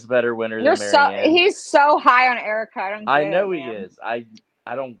Erica's a better winner You're than so Marianne? he's so high on Erica. I know he is. I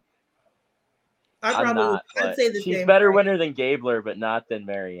don't. I'm not. I'd but say the she's same. better Frank. winner than Gabler, but not than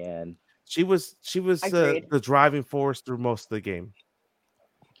Marianne. She was Agreed. the driving force through most of the game.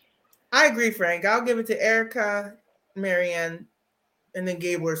 I agree, Frank. I'll give it to Erica, Marianne, and then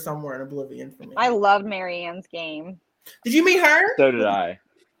Gabler somewhere in Oblivion for me. I loved Marianne's game. Did you meet her? So did I.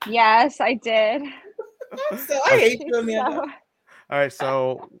 Yes, I did. So I hate you, Amanda. So- All right,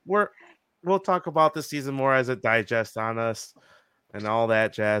 so we'll talk about this season more as it digests on us and all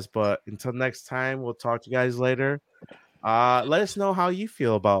that jazz. But until next time, we'll talk to you guys later. Let us know how you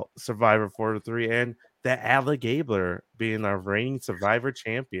feel about Survivor 43 and that Adla Gabler being our reigning Survivor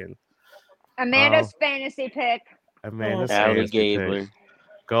champion. Amanda's fantasy pick. Amanda's Adla fantasy pick. Gabler.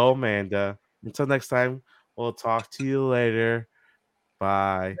 Go, Amanda. Until next time, we'll talk to you later.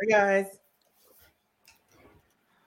 Bye. Hey guys.